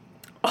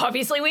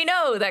 Obviously, we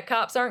know that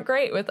cops aren't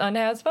great with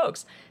unhoused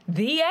folks.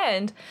 The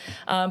end.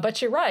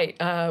 But you're right.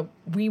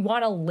 We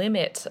want to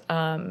limit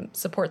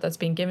support that's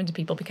being given to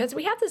people because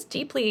we have this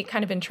deeply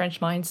kind of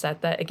entrenched mindset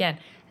that, again,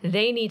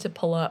 they need to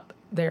pull up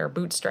their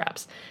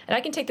bootstraps. And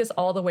I can take this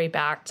all the way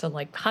back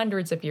to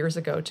hundreds of years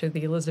ago to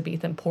the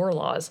Elizabethan Poor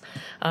Laws.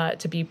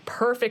 To be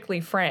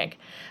perfectly frank,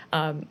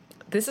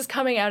 this is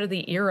coming out of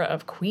the era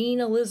of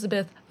Queen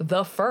Elizabeth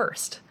I,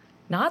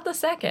 not the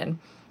second.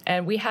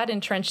 And we had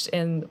entrenched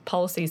in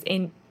policies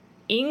in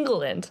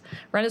England,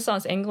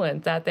 Renaissance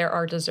England, that there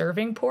are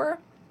deserving poor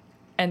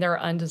and there are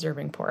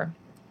undeserving poor.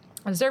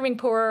 Deserving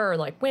poor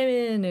are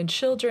women and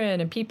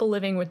children and people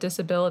living with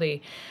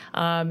disability.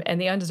 And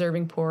the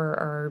undeserving poor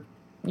are,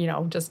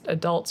 just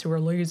adults who are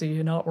lazy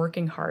and not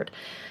working hard.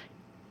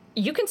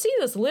 you can see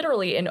this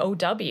literally in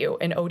OW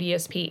and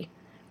ODSP.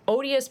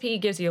 ODSP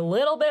gives you a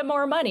little bit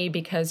more money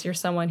because you're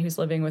someone who's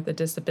living with a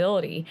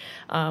disability,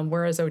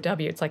 whereas OW,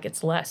 it's like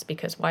it's less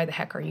because why the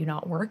heck are you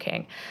not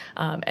working?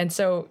 And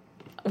so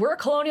we're a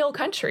colonial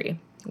country.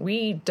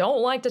 We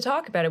don't like to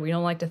talk about it. We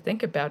don't like to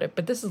think about it.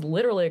 But this is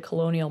literally a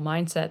colonial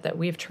mindset that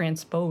we've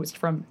transposed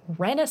from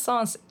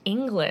Renaissance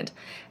England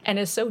and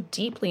is so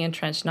deeply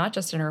entrenched, not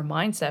just in our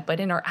mindset, but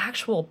in our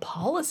actual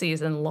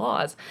policies and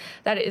laws,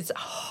 that it's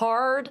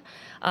hard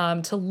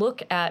to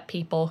look at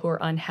people who are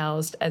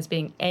unhoused as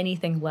being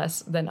anything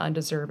less than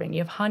undeserving.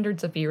 You have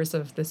hundreds of years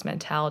of this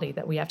mentality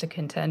that we have to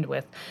contend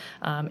with.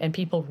 And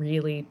people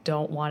really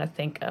don't want to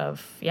think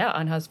of,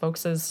 unhoused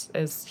folks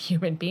as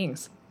human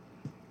beings.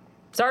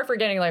 Sorry for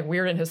getting like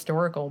weird and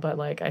historical, but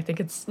like I think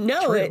it's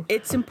true.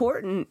 It's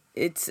important.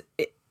 It's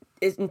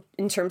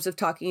in terms of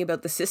talking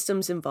about the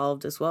systems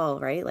involved as well,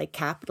 right? Like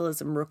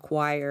capitalism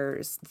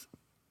requires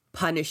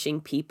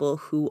punishing people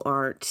who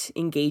aren't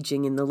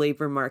engaging in the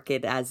labor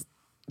market as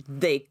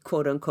they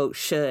quote unquote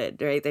should,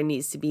 right? There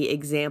needs to be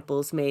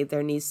examples made.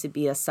 There needs to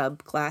be a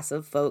subclass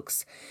of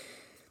folks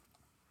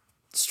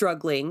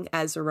struggling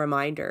as a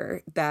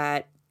reminder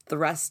that the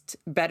rest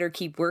better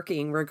keep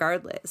working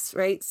regardless,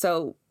 right?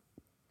 So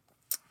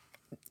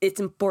it's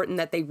important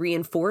that they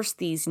reinforce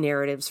these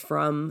narratives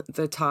from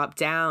the top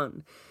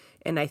down.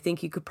 And I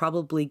think you could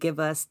probably give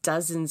us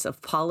dozens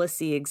of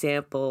policy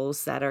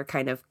examples that are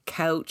kind of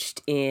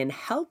couched in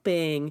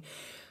helping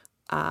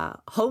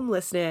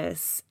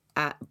homelessness,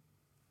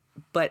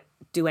 but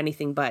do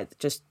anything but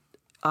just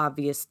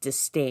obvious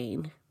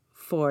disdain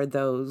for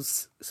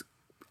those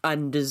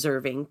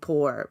undeserving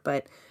poor.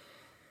 But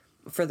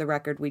for the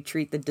record, we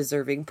treat the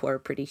deserving poor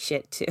pretty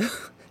shit too.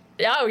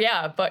 Oh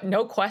yeah, but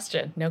no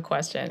question.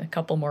 A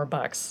couple more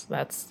bucks.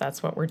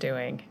 That's what we're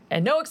doing.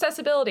 And no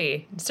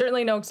accessibility.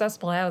 Certainly no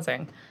accessible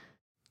housing.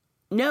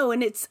 No,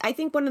 and I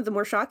think one of the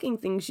more shocking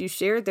things you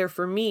shared there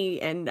for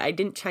me, and I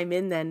didn't chime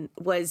in then,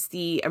 was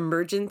the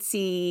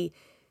emergency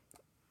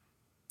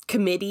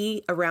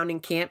committee around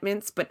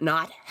encampments, but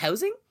not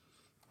housing.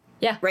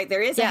 Yeah. Right.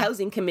 There is a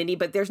housing committee,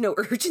 but there's no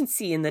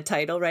urgency in the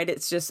title, right?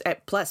 It's just,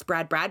 plus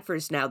Brad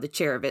Bradford's now the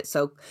chair of it.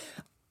 So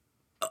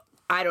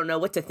I don't know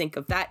what to think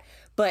of that.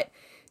 But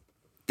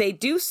they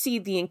do see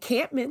the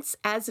encampments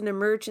as an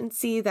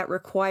emergency that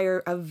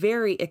require a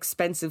very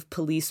expensive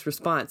police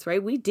response,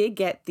 right? We did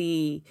get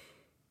the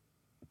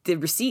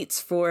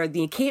receipts for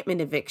the encampment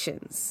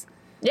evictions.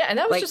 Yeah, and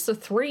that was just the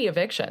 3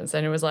 evictions,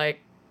 and it was like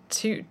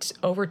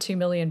over $2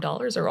 million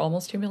or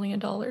almost $2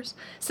 million.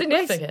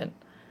 Significant. Right.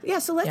 Yeah,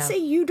 so let's say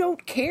you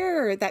don't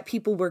care that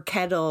people were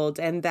kettled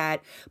and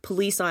that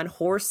police on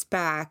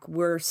horseback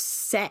were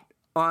set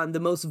on the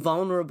most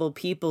vulnerable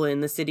people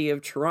in the city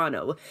of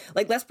Toronto.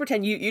 Like, let's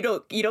pretend you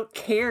don't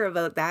care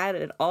about that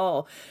at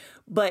all.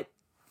 But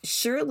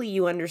surely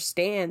you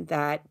understand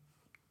that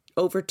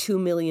over $2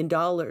 million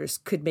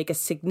could make a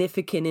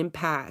significant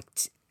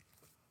impact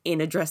in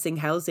addressing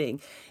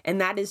housing.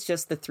 And that is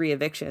just the 3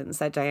 evictions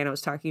that Diana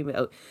was talking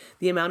about.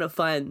 The amount of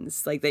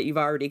funds like that you've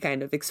already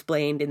kind of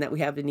explained and that we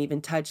haven't even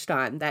touched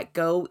on that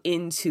go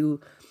into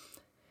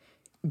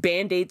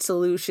Band-Aid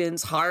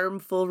solutions,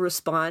 harmful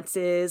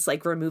responses,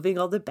 like removing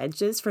all the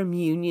benches from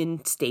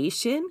Union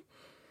Station.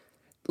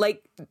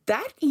 Like,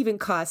 that even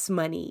costs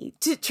money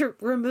to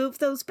remove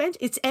those benches.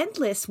 It's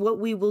endless what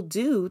we will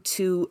do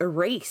to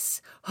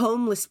erase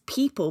homeless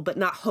people, but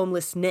not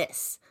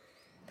homelessness.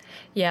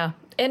 Yeah,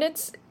 and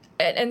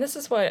this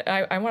is what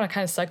I want to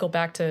kind of cycle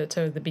back to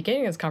the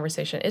beginning of this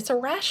conversation. It's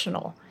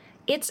irrational.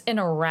 It's an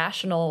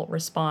irrational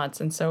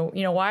response. And so,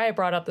 why I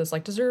brought up this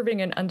like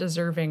deserving and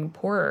undeserving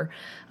poor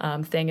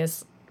thing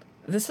is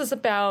this is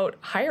about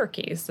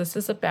hierarchies. This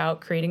is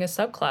about creating a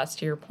subclass,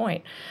 to your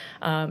point,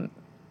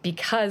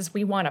 because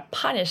we want to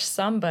punish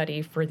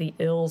somebody for the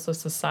ills of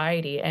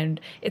society. And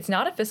it's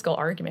not a fiscal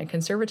argument.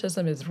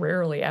 Conservatism is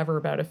rarely ever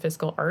about a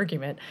fiscal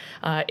argument.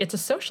 It's a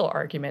social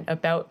argument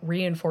about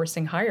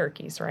reinforcing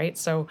hierarchies, right?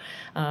 So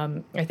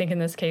I think in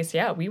this case,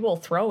 we will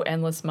throw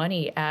endless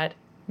money at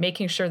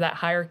making sure that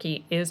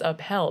hierarchy is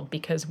upheld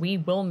because we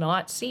will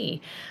not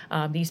see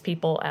these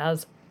people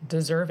as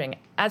deserving,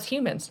 as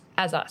humans,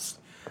 as us.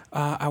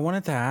 I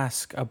wanted to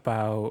ask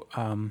about,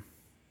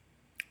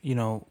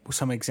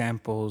 some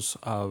examples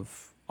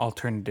of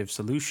alternative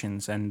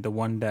solutions. And the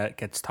one that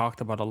gets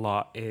talked about a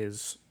lot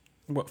is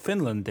what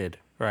Finland did,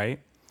 right?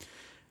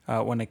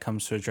 When it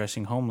comes to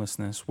addressing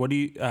homelessness.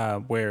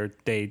 Where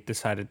they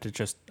decided to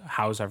just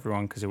house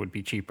everyone because it would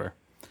be cheaper.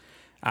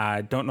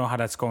 I don't know how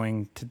that's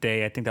going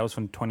today. I think that was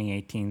from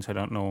 2018, so I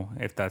don't know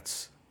if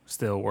that's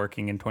still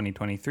working in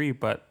 2023.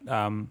 But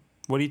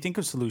what do you think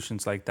of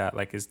solutions like that?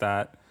 Like, is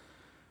that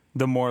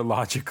the more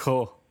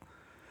logical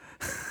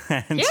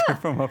answer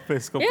from a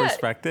fiscal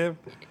perspective?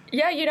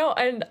 Yeah,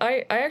 and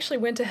I actually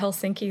went to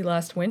Helsinki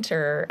last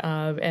winter,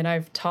 and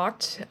I've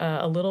talked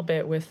a little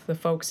bit with the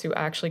folks who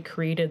actually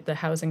created the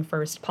Housing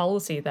First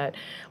policy that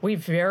we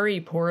very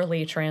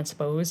poorly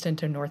transposed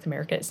into North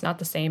America. It's not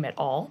the same at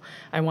all.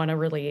 I want to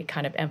really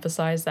kind of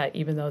emphasize that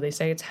even though they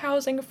say it's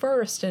Housing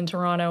First in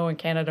Toronto and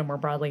Canada more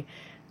broadly,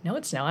 no,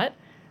 it's not.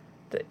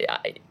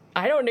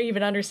 I don't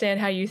even understand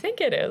how you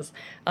think it is.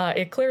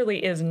 It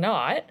clearly is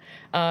not.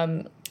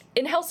 In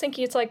Helsinki,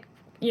 it's like,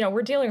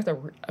 we're dealing with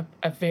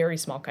a very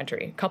small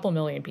country, a couple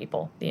million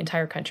people, the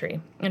entire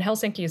country. And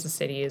Helsinki as a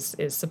city is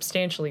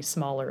substantially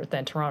smaller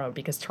than Toronto,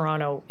 because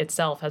Toronto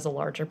itself has a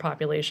larger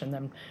population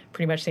than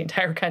pretty much the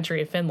entire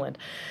country of Finland.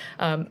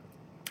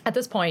 At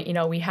this point,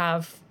 we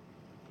have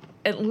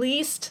at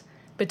least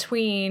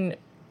between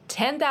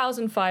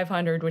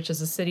 10,500, which is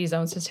the city's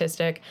own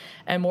statistic,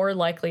 and more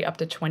likely up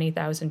to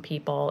 20,000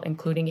 people,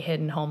 including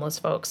hidden homeless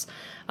folks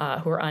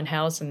who are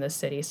unhoused in this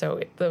city.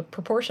 So the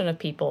proportion of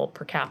people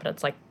per capita,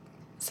 it's like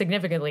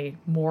significantly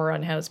more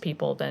unhoused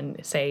people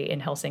than, say,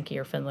 in Helsinki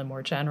or Finland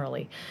more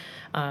generally.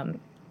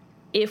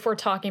 If we're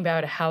talking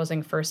about a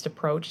housing first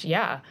approach,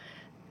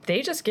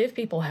 they just give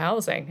people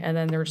housing, and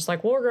then they're just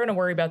like, well, we're going to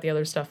worry about the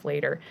other stuff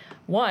later.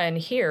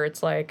 Here,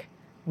 it's like,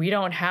 we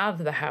don't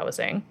have the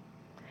housing.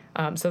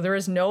 So there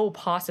is no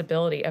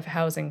possibility of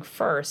housing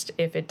first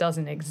if it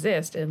doesn't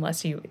exist,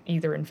 unless you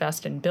either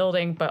invest in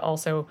building, but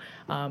also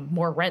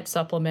more rent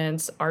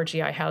supplements,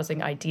 RGI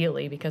housing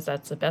ideally, because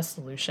that's the best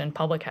solution,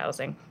 public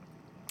housing.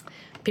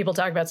 People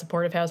talk about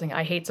supportive housing.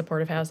 I hate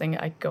supportive housing.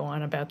 I go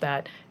on about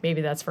that.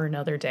 Maybe that's for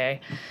another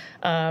day.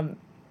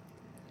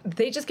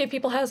 They just give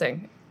people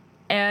housing.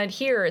 And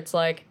here it's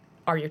like,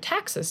 are your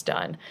taxes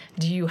done?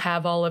 Do you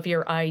have all of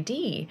your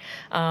ID?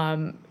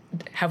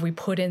 Have we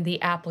put in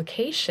the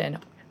application?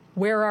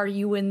 Where are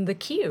you in the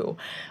queue?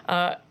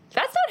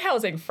 That's not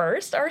housing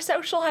first. Our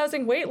social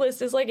housing wait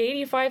list is like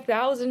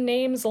 85,000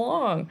 names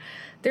long.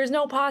 There's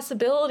no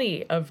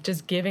possibility of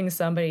just giving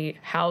somebody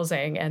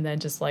housing and then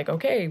just like,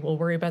 okay, we'll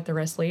worry about the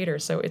rest later.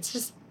 So it's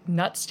just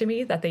nuts to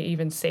me that they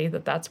even say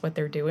that that's what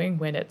they're doing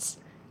when it's,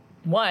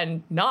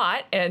 one,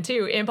 not, and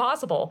two,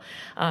 impossible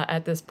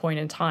at this point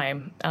in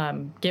time,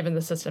 given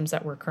the systems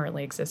that we're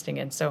currently existing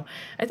in. So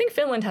I think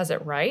Finland has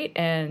it right.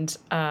 And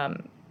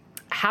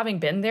having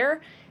been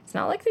there, it's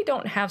not like they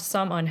don't have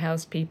some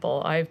unhoused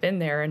people. I've been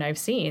there and I've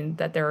seen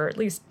that there are at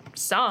least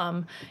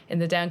some in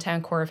the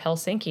downtown core of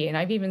Helsinki. And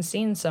I've even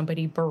seen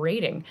somebody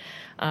berating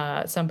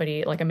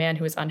somebody, like a man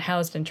who was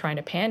unhoused and trying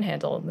to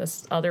panhandle. And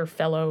this other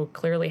fellow,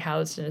 clearly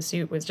housed in a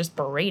suit, was just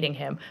berating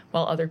him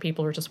while other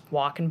people were just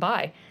walking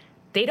by.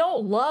 They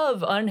don't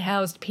love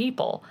unhoused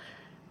people,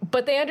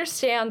 but they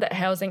understand that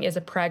housing is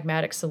a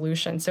pragmatic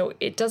solution. So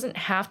it doesn't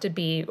have to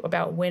be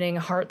about winning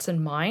hearts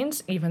and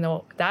minds, even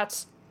though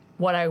that's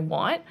what I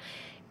want.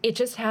 It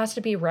just has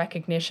to be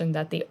recognition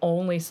that the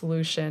only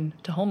solution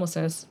to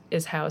homelessness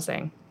is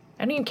housing.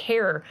 I don't even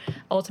care,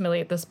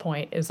 ultimately, at this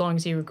point, as long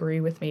as you agree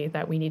with me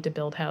that we need to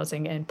build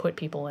housing and put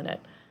people in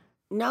it.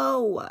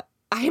 No,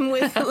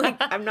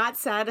 I'm not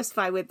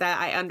satisfied with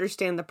that. I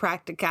understand the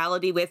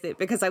practicality with it,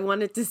 because I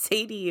wanted to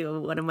say to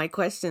you, one of my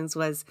questions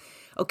was,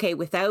 okay,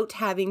 without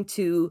having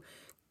to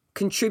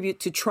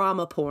contribute to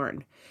trauma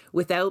porn,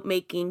 without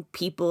making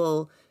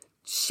people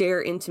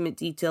share intimate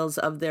details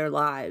of their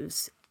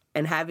lives,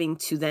 and having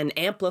to then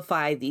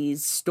amplify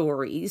these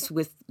stories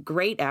with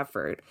great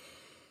effort,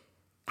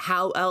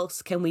 how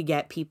else can we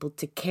get people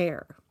to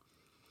care?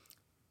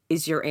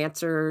 Is your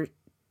answer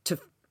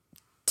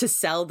to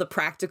sell the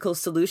practical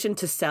solution,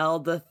 to sell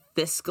the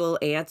fiscal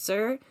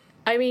answer?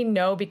 I mean,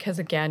 no, because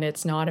again,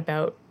 it's not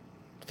about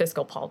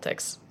fiscal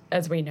politics,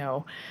 as we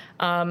know.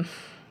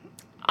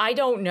 I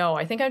don't know.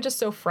 I think I'm just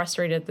so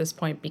frustrated at this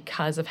point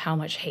because of how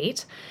much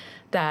hate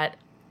that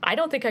I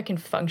don't think I can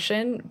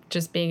function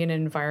just being in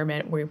an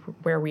environment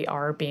where we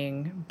are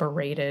being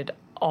berated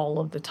all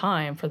of the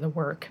time for the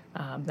work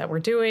that we're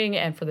doing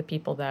and for the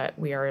people that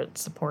we are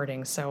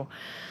supporting. So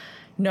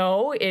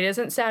no, it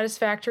isn't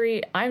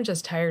satisfactory. I'm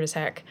just tired as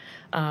heck.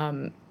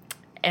 And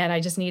I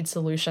just need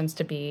solutions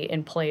to be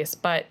in place.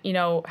 But,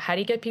 how do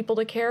you get people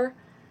to care?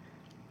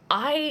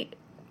 I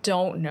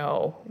don't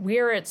know.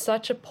 We're at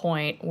such a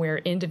point where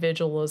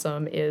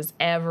individualism is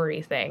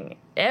everything.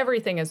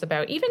 Everything is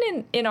about,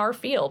 even in our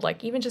field,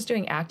 like even just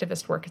doing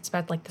activist work, it's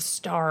about like the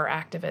star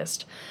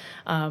activist.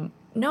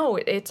 No,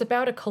 it's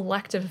about a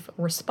collective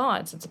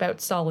response. It's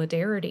about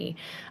solidarity.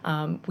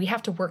 We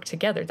have to work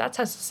together. That's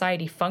how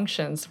society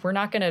functions. We're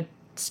not going to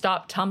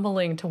stop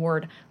tumbling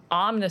toward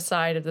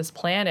omnicide of this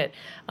planet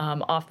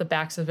off the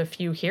backs of a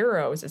few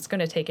heroes. It's going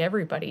to take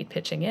everybody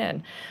pitching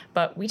in.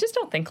 But we just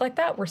don't think like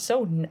that. We're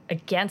so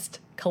against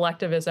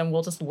collectivism.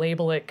 We'll just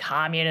label it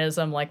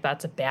communism, like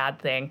that's a bad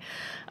thing.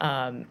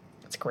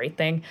 It's a great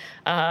thing.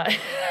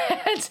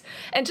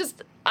 And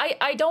just,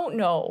 I don't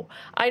know.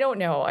 I don't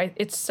know.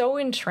 It's so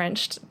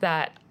entrenched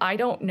that I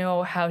don't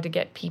know how to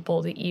get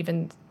people to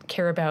even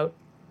care about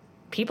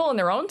people in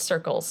their own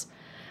circles.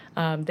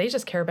 They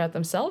just care about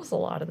themselves a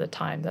lot of the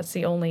time. That's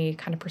the only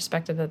kind of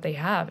perspective that they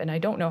have. And I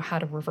don't know how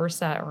to reverse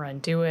that or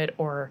undo it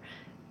or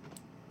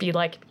be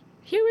like,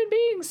 human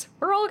beings,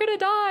 we're all going to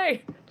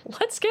die.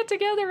 Let's get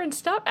together and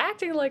stop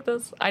acting like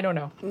this. I don't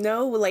know.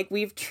 No, like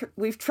we've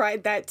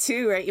tried that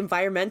too, right?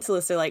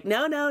 Environmentalists are like,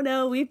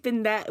 no, we've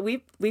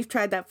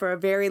tried that for a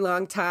very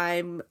long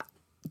time.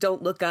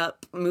 Don't Look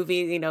Up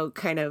movie,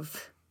 kind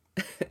of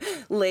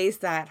lays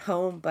that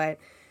home. But,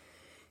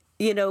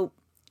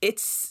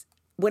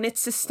 when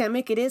it's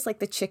systemic, it is like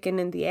the chicken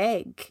and the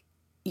egg.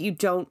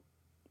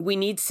 We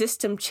need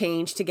system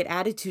change to get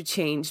attitude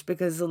change,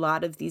 because a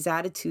lot of these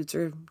attitudes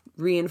are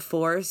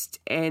reinforced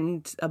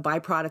and a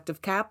byproduct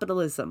of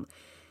capitalism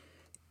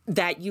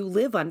that you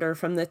live under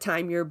from the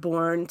time you're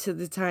born to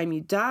the time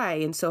you die.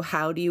 And so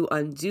how do you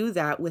undo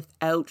that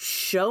without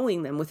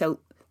showing them, without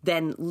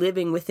then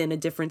living within a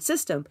different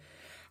system?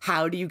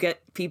 How do you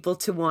get people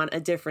to want a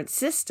different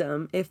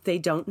system if they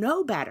don't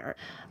know better?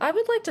 I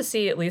would like to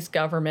see at least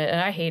government, and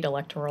I hate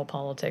electoral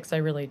politics. I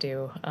really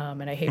do.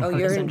 And I hate partisanship.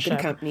 You're in good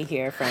company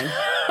here, friend.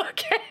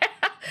 Okay.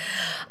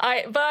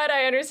 But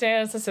I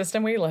understand it's the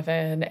system we live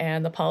in,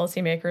 and the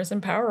policymakers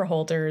and power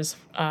holders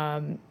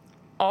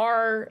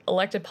are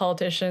elected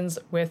politicians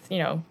with,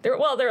 there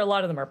are a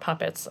lot of them are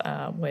puppets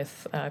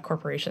with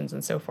corporations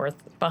and so forth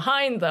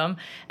behind them,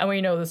 and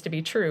we know this to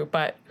be true.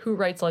 But who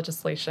writes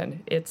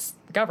legislation? It's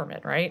the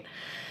government, right?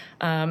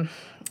 I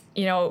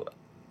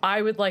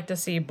would like to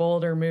see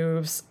bolder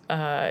moves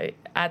at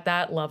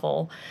that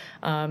level,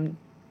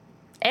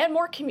 and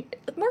more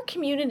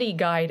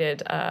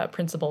community-guided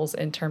principles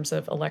in terms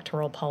of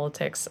electoral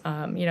politics.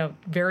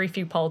 Very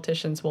few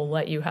politicians will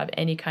let you have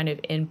any kind of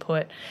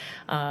input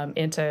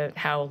into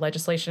how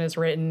legislation is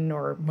written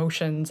or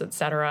motions, et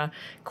cetera,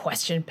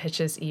 question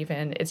pitches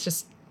even. It's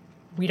just,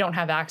 we don't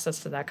have access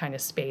to that kind of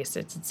space.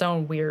 It's its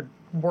own weird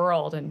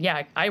world. And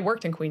yeah, I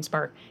worked in Queen's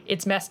Park.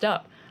 It's messed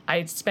up.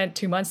 I spent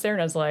 2 months there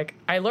and I was like,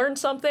 I learned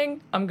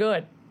something. I'm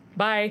good.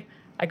 Bye.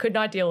 I could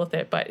not deal with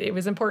it, but it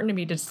was important to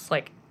me to just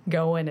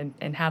go in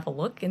and have a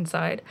look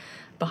inside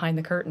behind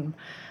the curtain.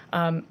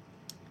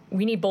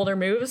 We need bolder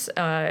moves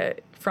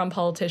from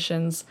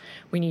politicians.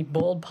 We need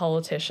bold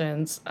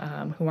politicians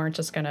who aren't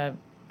just going to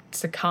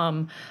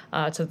succumb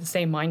to the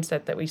same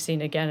mindset that we've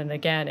seen again and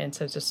again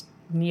into just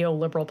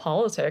neoliberal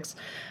politics.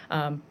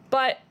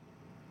 But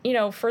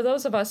for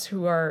those of us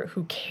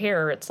who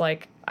care, it's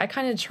like I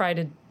kind of try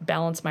to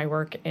balance my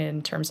work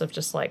in terms of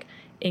just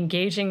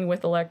engaging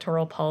with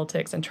electoral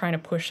politics and trying to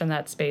push in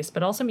that space,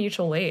 but also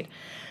mutual aid.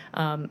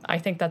 I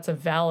think that's a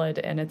valid,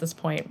 and at this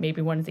point,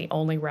 maybe one of the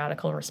only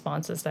radical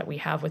responses that we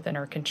have within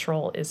our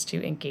control is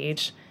to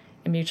engage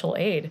in mutual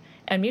aid.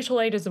 And mutual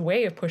aid is a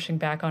way of pushing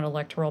back on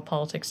electoral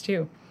politics,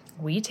 too.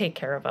 We take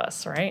care of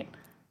us, right?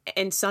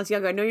 And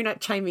Santiago, I know you're not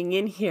chiming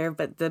in here,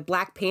 but the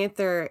Black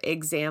Panther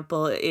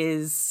example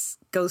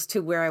goes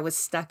to where I was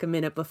stuck a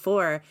minute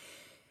before,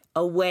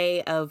 a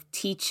way of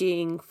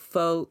teaching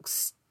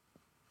folks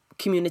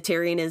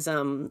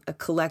communitarianism, a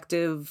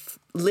collective,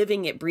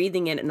 living it,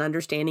 breathing it, and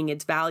understanding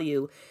its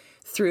value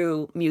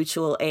through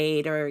mutual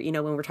aid, or,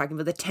 when we're talking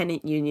about the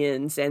tenant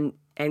unions and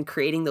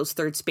creating those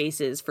third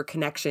spaces for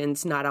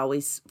connections, not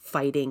always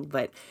fighting,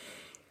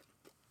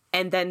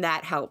 and then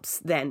that helps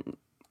then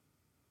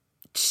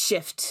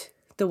shift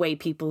the way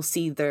people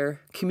see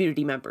their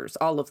community members,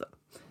 all of them.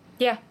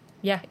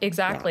 Yeah,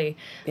 exactly.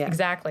 Yeah.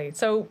 Exactly.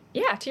 So,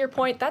 to your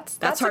point, that's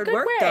hard a good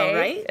work, way. though,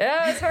 right?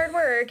 Yeah, it's hard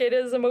work. It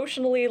is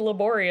emotionally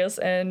laborious,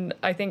 and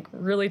I think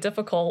really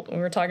difficult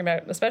when we're talking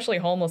about, especially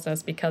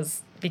homelessness,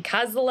 because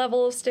the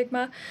level of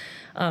stigma.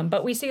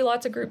 But we see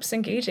lots of groups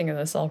engaging in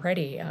this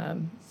already.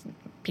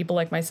 People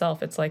like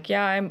myself, it's like,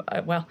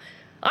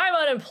 I'm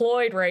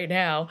unemployed right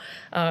now,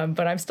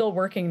 but I'm still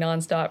working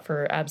nonstop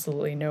for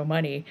absolutely no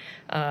money.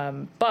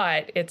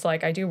 But it's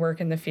like I do work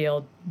in the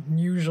field.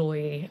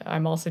 Usually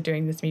I'm also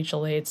doing this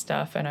mutual aid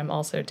stuff, and I'm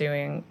also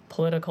doing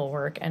political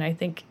work. And I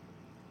think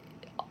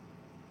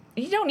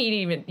you don't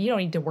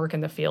need to work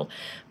in the field,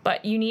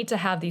 but you need to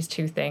have these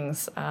two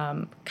things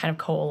kind of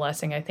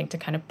coalescing, I think, to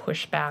kind of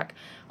push back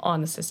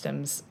on the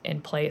systems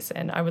in place.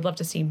 And I would love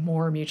to see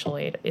more mutual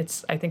aid.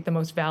 It's, I think, the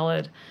most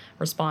valid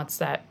response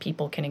that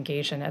people can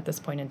engage in at this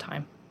point in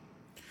time.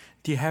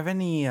 Do you have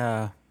any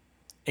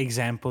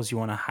examples you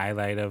want to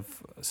highlight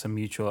of some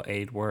mutual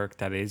aid work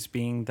that is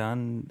being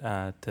done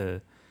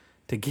to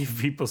give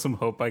people some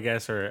hope, I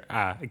guess, or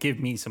give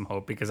me some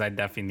hope, because I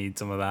definitely need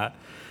some of that?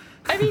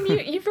 I mean,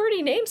 you've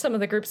already named some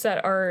of the groups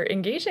that are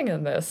engaging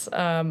in this.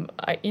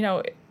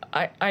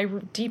 I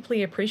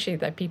deeply appreciate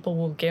that people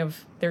will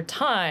give their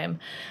time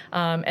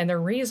and their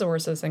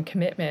resources and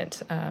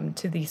commitment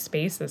to these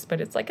spaces. But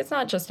it's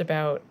not just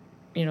about,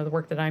 the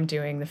work that I'm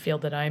doing, the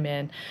field that I'm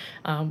in.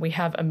 We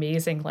have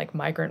amazing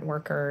migrant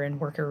worker and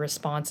worker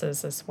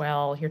responses as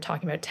well. You're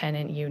talking about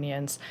tenant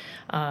unions.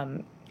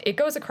 It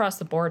goes across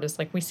the board. It's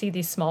we see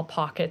these small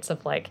pockets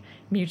of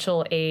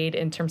mutual aid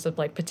in terms of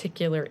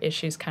particular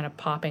issues kind of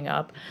popping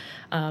up.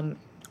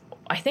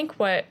 I think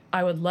what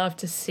I would love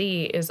to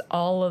see is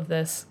all of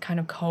this kind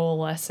of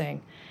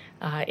coalescing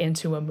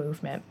into a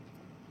movement.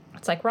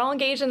 It's we're all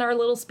engaged in our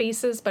little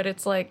spaces, but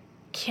it's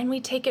can we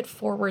take it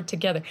forward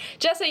together?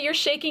 Jessa, you're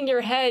shaking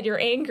your head. You're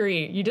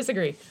angry. You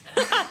disagree.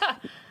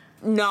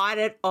 Not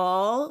at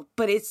all,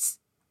 but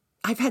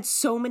I've had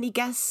so many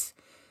guests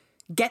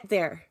get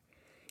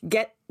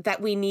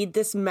that we need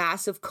this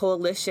massive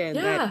coalition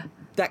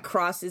that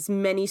crosses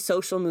many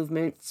social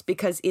movements,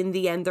 because in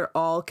the end, they're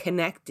all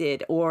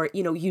connected. Or,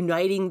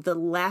 uniting the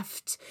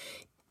left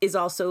is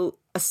also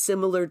a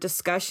similar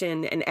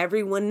discussion, and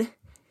everyone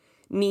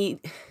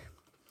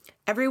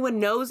Everyone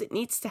knows it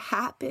needs to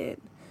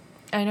happen.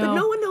 I know. But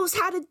no one knows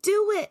how to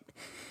do it.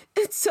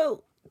 And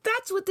so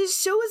that's what this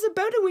show is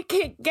about, and we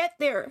can't get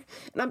there.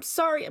 And I'm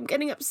sorry, I'm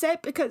getting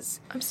upset because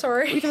I'm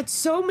sorry. We've had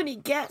so many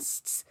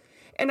guests,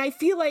 and I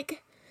feel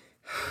like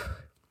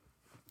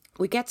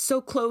we get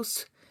so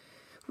close.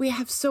 We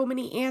have so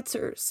many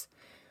answers.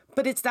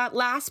 But it's that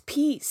last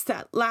piece,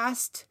 that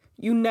last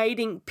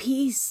uniting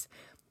piece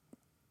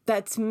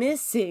that's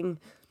missing.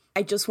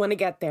 I just want to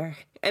get there.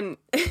 And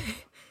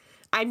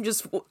I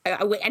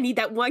need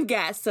that one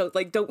guest, so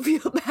like, don't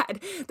feel bad,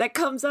 that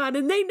comes on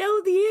and they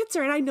know the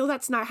answer. And I know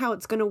that's not how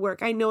it's going to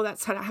work. I know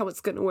that's not how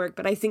it's going to work,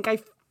 but I think I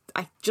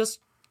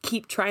just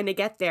keep trying to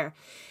get there.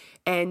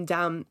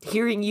 And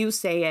hearing you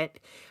say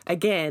it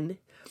again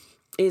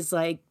is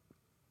like,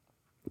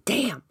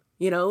 damn,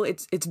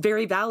 it's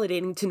very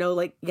validating to know,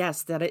 like,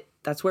 yes,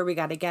 that's where we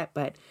got to get.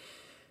 But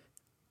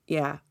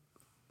yeah,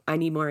 I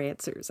need more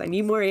answers. I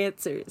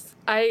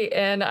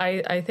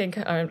think,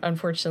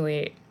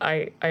 unfortunately,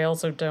 I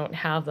also don't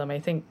have them. I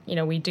think,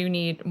 we do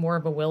need more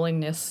of a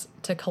willingness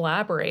to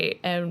collaborate.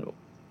 And,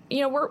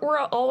 we're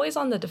always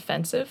on the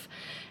defensive,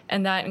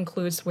 and that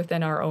includes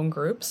within our own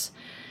groups.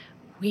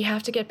 We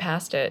have to get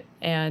past it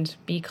and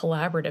be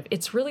collaborative.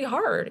 It's really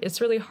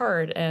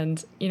hard.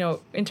 And,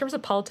 in terms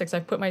of politics,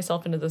 I've put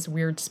myself into this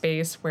weird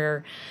space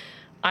where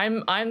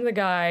I'm the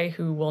guy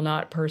who will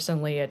not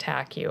personally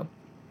attack you.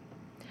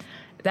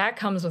 That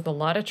comes with a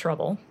lot of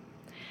trouble,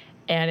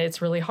 and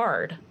it's really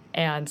hard.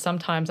 And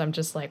sometimes I'm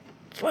just like,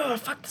 whoa,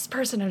 fuck this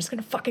person. I'm just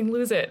going to fucking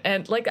lose it.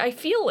 And like, I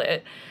feel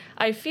it,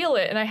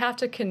 and I have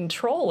to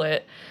control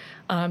it,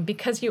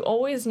 because you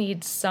always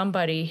need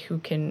somebody who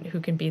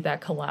can be that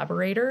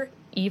collaborator,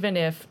 even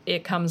if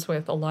it comes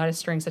with a lot of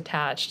strings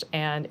attached,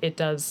 and it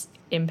does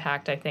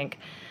impact, I think,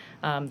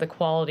 the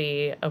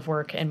quality of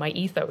work and my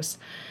ethos.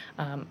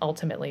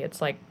 Ultimately, it's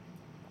like,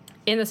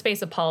 in the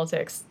space of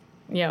politics,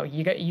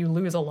 you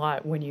lose a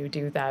lot when you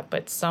do that,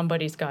 but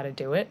somebody's got to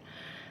do it.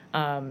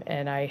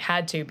 And I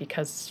had to,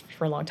 because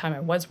for a long time I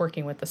was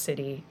working with the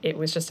city. It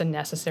was just a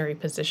necessary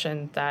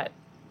position that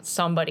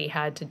somebody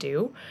had to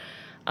do.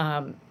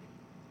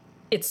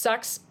 It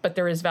sucks, but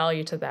there is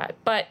value to that.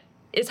 But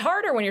it's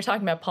harder when you're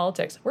talking about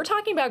politics. We're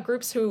talking about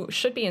groups who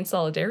should be in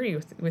solidarity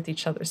with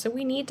each other. So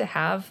we need to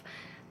have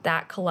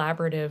that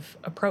collaborative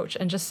approach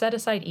and just set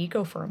aside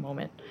ego for a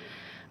moment.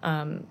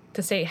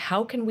 To say,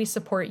 how can we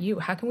support you?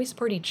 How can we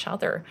support each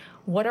other?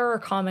 What are our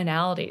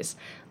commonalities?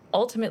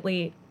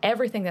 Ultimately,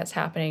 everything that's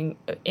happening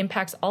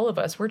impacts all of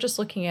us. We're just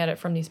looking at it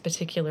from these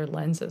particular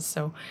lenses.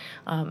 So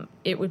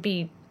it would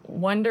be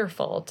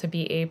wonderful to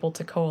be able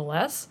to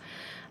coalesce.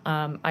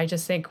 I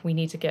just think we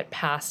need to get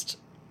past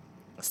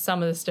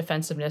some of this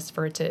defensiveness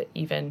for it to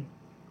even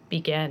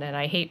begin. And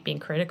I hate being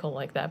critical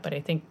like that, but I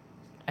think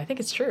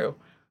it's true.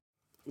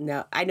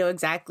 No, I know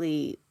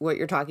exactly what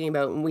you're talking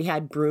about. When we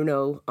had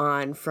Bruno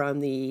on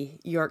from the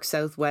York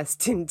Southwest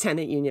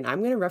Tenant Union, I'm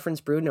going to reference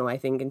Bruno, I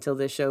think, until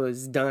this show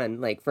is done,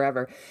 like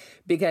forever,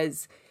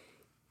 because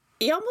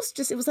he almost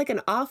it was like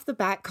an off the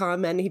bat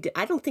comment.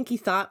 I don't think he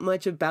thought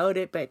much about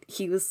it, but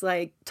he was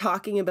like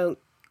talking about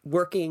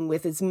working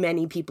with as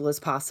many people as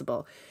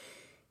possible.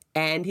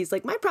 And he's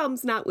like, my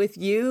problem's not with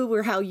you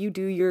or how you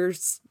do your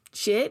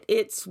shit.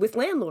 It's with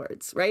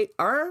landlords, right?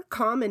 Our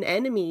common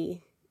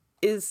enemy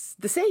is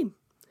the same.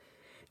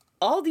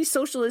 All these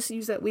social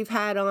issues that we've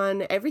had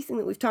on, everything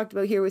that we've talked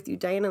about here with you,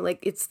 Diana, like,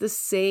 it's the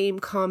same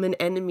common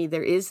enemy.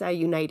 There is a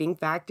uniting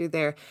factor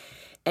there.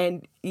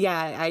 And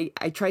yeah,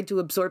 I tried to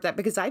absorb that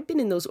because I've been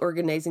in those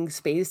organizing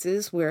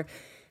spaces where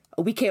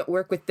we can't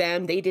work with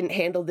them. They didn't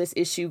handle this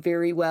issue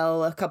very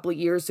well a couple of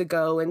years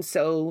ago. And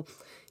so,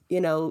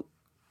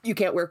 you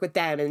can't work with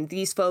them. And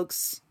these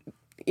folks,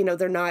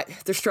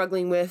 they're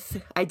struggling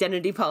with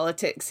identity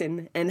politics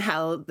and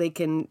how they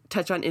can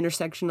touch on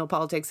intersectional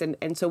politics.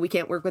 And so we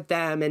can't work with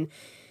them. And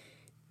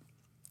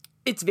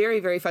it's very,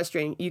 very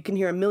frustrating. You can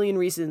hear a million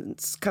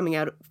reasons coming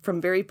out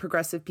from very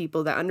progressive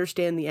people that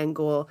understand the end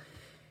goal.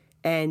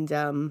 And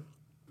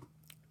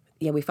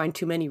we find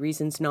too many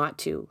reasons not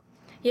to.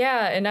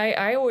 Yeah. And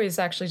I always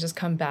actually just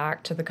come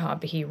back to the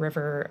Combahee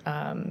River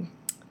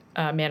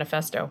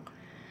manifesto,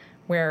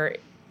 where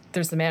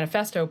there's the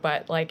manifesto,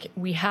 but like,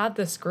 we had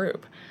this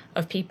group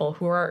of people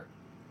who are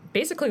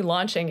basically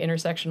launching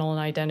intersectional and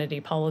identity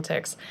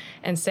politics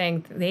and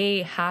saying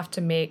they have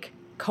to make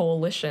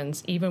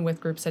coalitions, even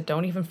with groups that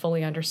don't even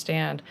fully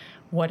understand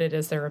what it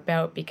is they're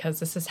about, because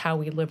this is how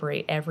we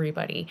liberate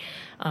everybody.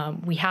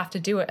 We have to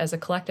do it as a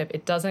collective.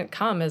 It doesn't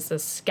come as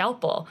this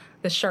scalpel,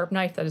 this sharp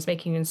knife that is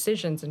making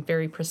incisions in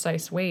very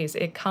precise ways.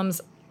 It comes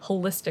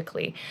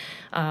holistically.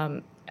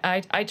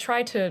 I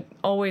try to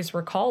always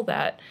recall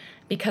that,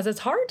 because it's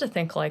hard to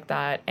think like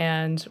that,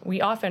 and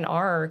we often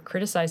are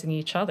criticizing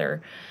each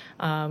other.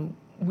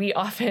 We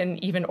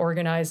often even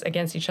organize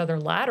against each other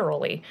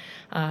laterally,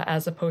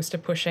 as opposed to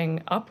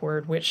pushing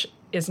upward, which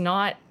is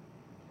not,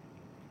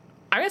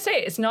 I'm going to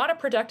say, it's not a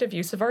productive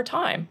use of our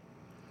time.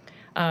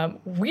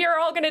 We are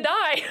all going to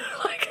die.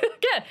 Like,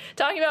 again,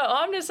 talking about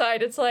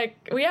omnicide, it's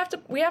like we have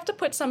to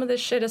put some of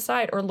this shit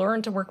aside, or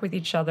learn to work with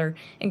each other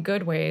in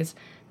good ways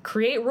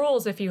create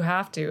rules if you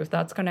have to, if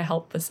that's going to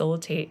help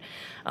facilitate.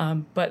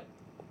 But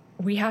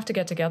we have to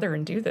get together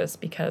and do this,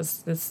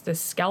 because this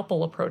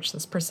scalpel approach,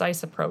 this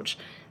precise approach,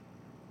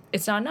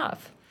 it's not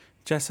enough.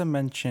 Jessa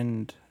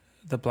mentioned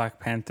the Black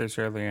Panthers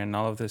earlier, and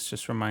all of this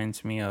just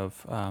reminds me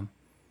of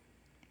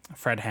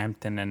Fred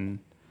Hampton and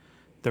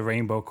the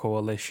Rainbow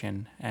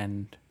Coalition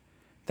and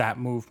that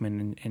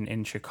movement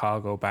in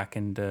Chicago back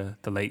in the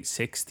late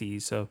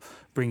 60s of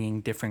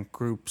bringing different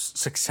groups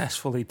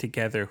successfully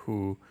together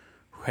who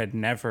had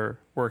never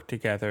worked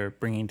together,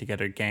 bringing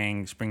together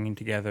gangs, bringing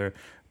together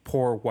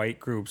poor white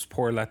groups,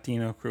 poor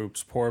Latino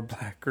groups, poor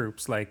Black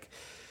groups. Like,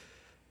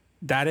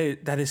 that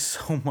is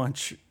so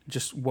much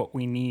just what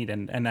we need.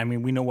 And I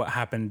mean, we know what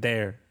happened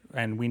there,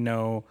 and we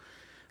know,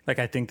 like,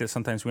 I think that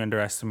sometimes we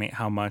underestimate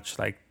how much,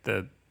 like,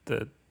 the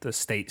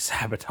state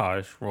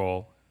sabotage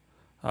role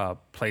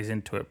plays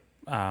into it.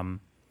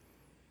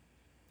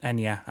 And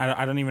yeah,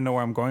 I don't even know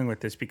where I'm going with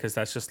this, because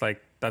that's just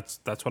like, that's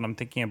what I'm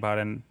thinking about,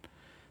 and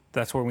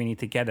that's where we need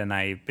to get. And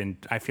I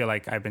feel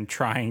like I've been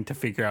trying to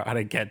figure out how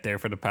to get there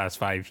for the past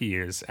 5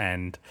 years,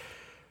 and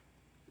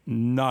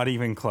not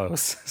even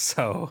close.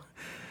 So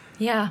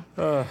yeah.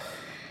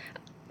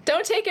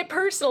 Don't take it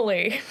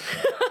personally.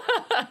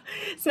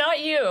 It's not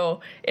you.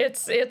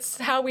 It's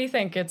how we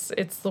think. It's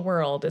the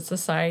world. It's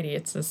society.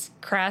 It's this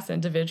crass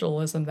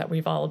individualism that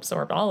we've all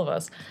absorbed, all of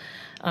us.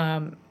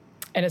 And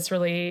it's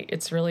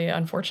really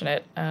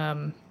unfortunate,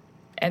 and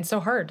so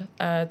hard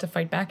to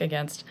fight back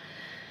against.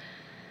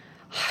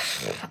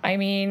 I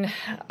mean,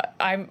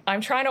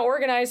 I'm trying to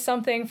organize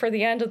something for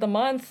the end of the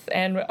month,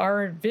 and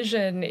our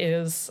vision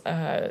is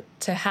to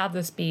have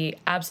this be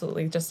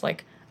absolutely just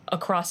like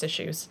across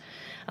issues.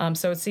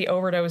 So it's the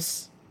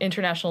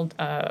International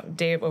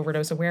Day of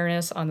Overdose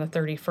Awareness on the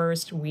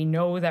 31st. We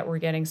know that we're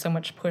getting so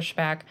much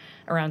pushback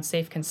around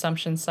safe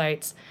consumption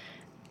sites.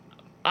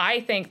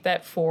 I think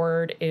that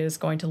Ford is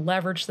going to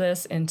leverage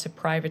this into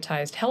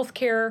privatized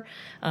healthcare,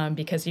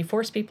 because you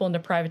force people into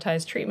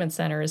privatized treatment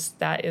centers.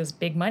 That is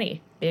big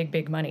money,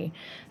 big money.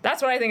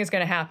 That's what I think is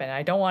going to happen.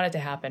 I don't want it to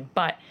happen,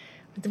 but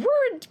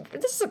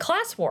this is a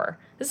class war.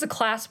 This is a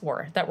class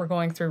war that we're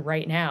going through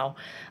right now.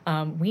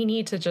 We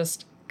need to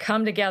just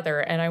come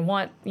together, and I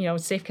want,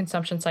 safe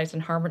consumption sites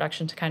and harm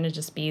reduction to kind of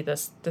just be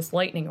this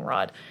lightning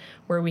rod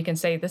where we can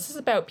say this is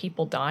about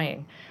people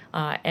dying,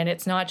 and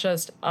it's not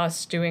just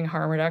us doing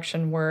harm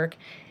reduction work.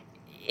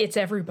 It's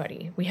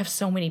everybody. We have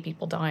so many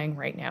people dying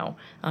right now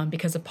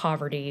because of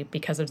poverty,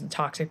 because of the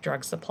toxic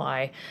drug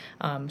supply,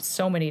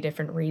 so many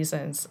different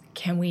reasons.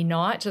 Can we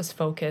not just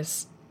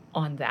focus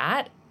on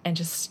that and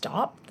just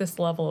stop this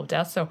level of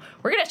death? So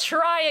we're going to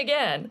try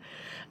again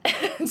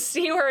and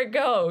see where it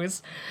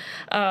goes.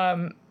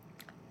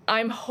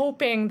 I'm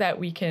hoping that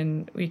we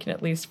can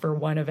at least for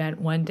one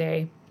event one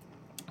day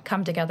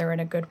come together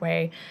in a good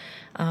way,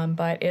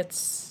 but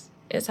it's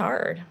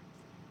hard.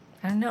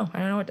 I don't know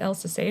what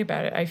else to say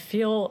about it. I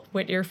feel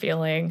what you're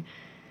feeling,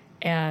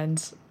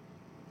 and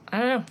I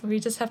don't know. We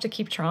just have to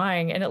keep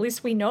trying, and at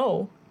least we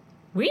know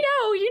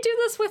you do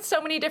this with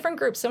so many different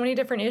groups, so many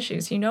different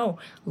issues. A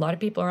lot of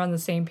people are on the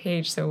same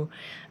page, so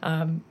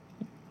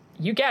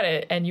you get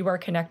it, and you are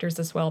connectors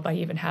as well by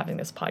even having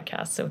this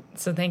podcast.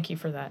 So thank you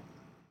for that.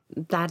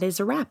 That is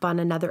a wrap on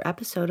another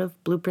episode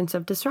of Blueprints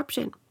of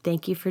Disruption.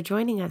 Thank you for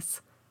joining us.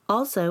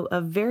 Also,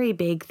 a very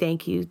big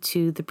thank you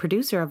to the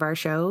producer of our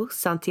show,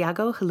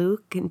 Santiago Halu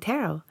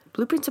Quintero.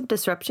 Blueprints of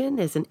Disruption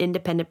is an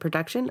independent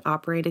production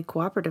operated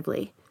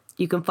cooperatively.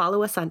 You can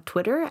follow us on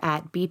Twitter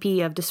at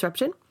BP of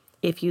Disruption.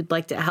 If you'd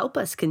like to help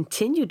us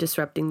continue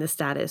disrupting the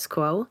status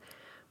quo,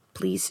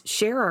 please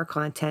share our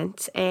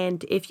content,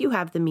 and if you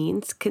have the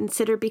means,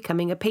 consider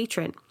becoming a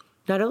patron.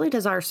 Not only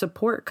does our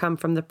support come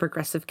from the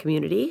progressive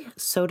community,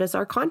 so does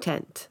our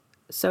content.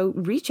 So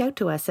reach out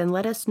to us and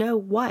let us know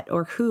what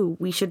or who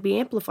we should be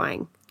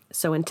amplifying.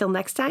 So until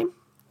next time,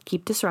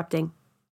 keep disrupting.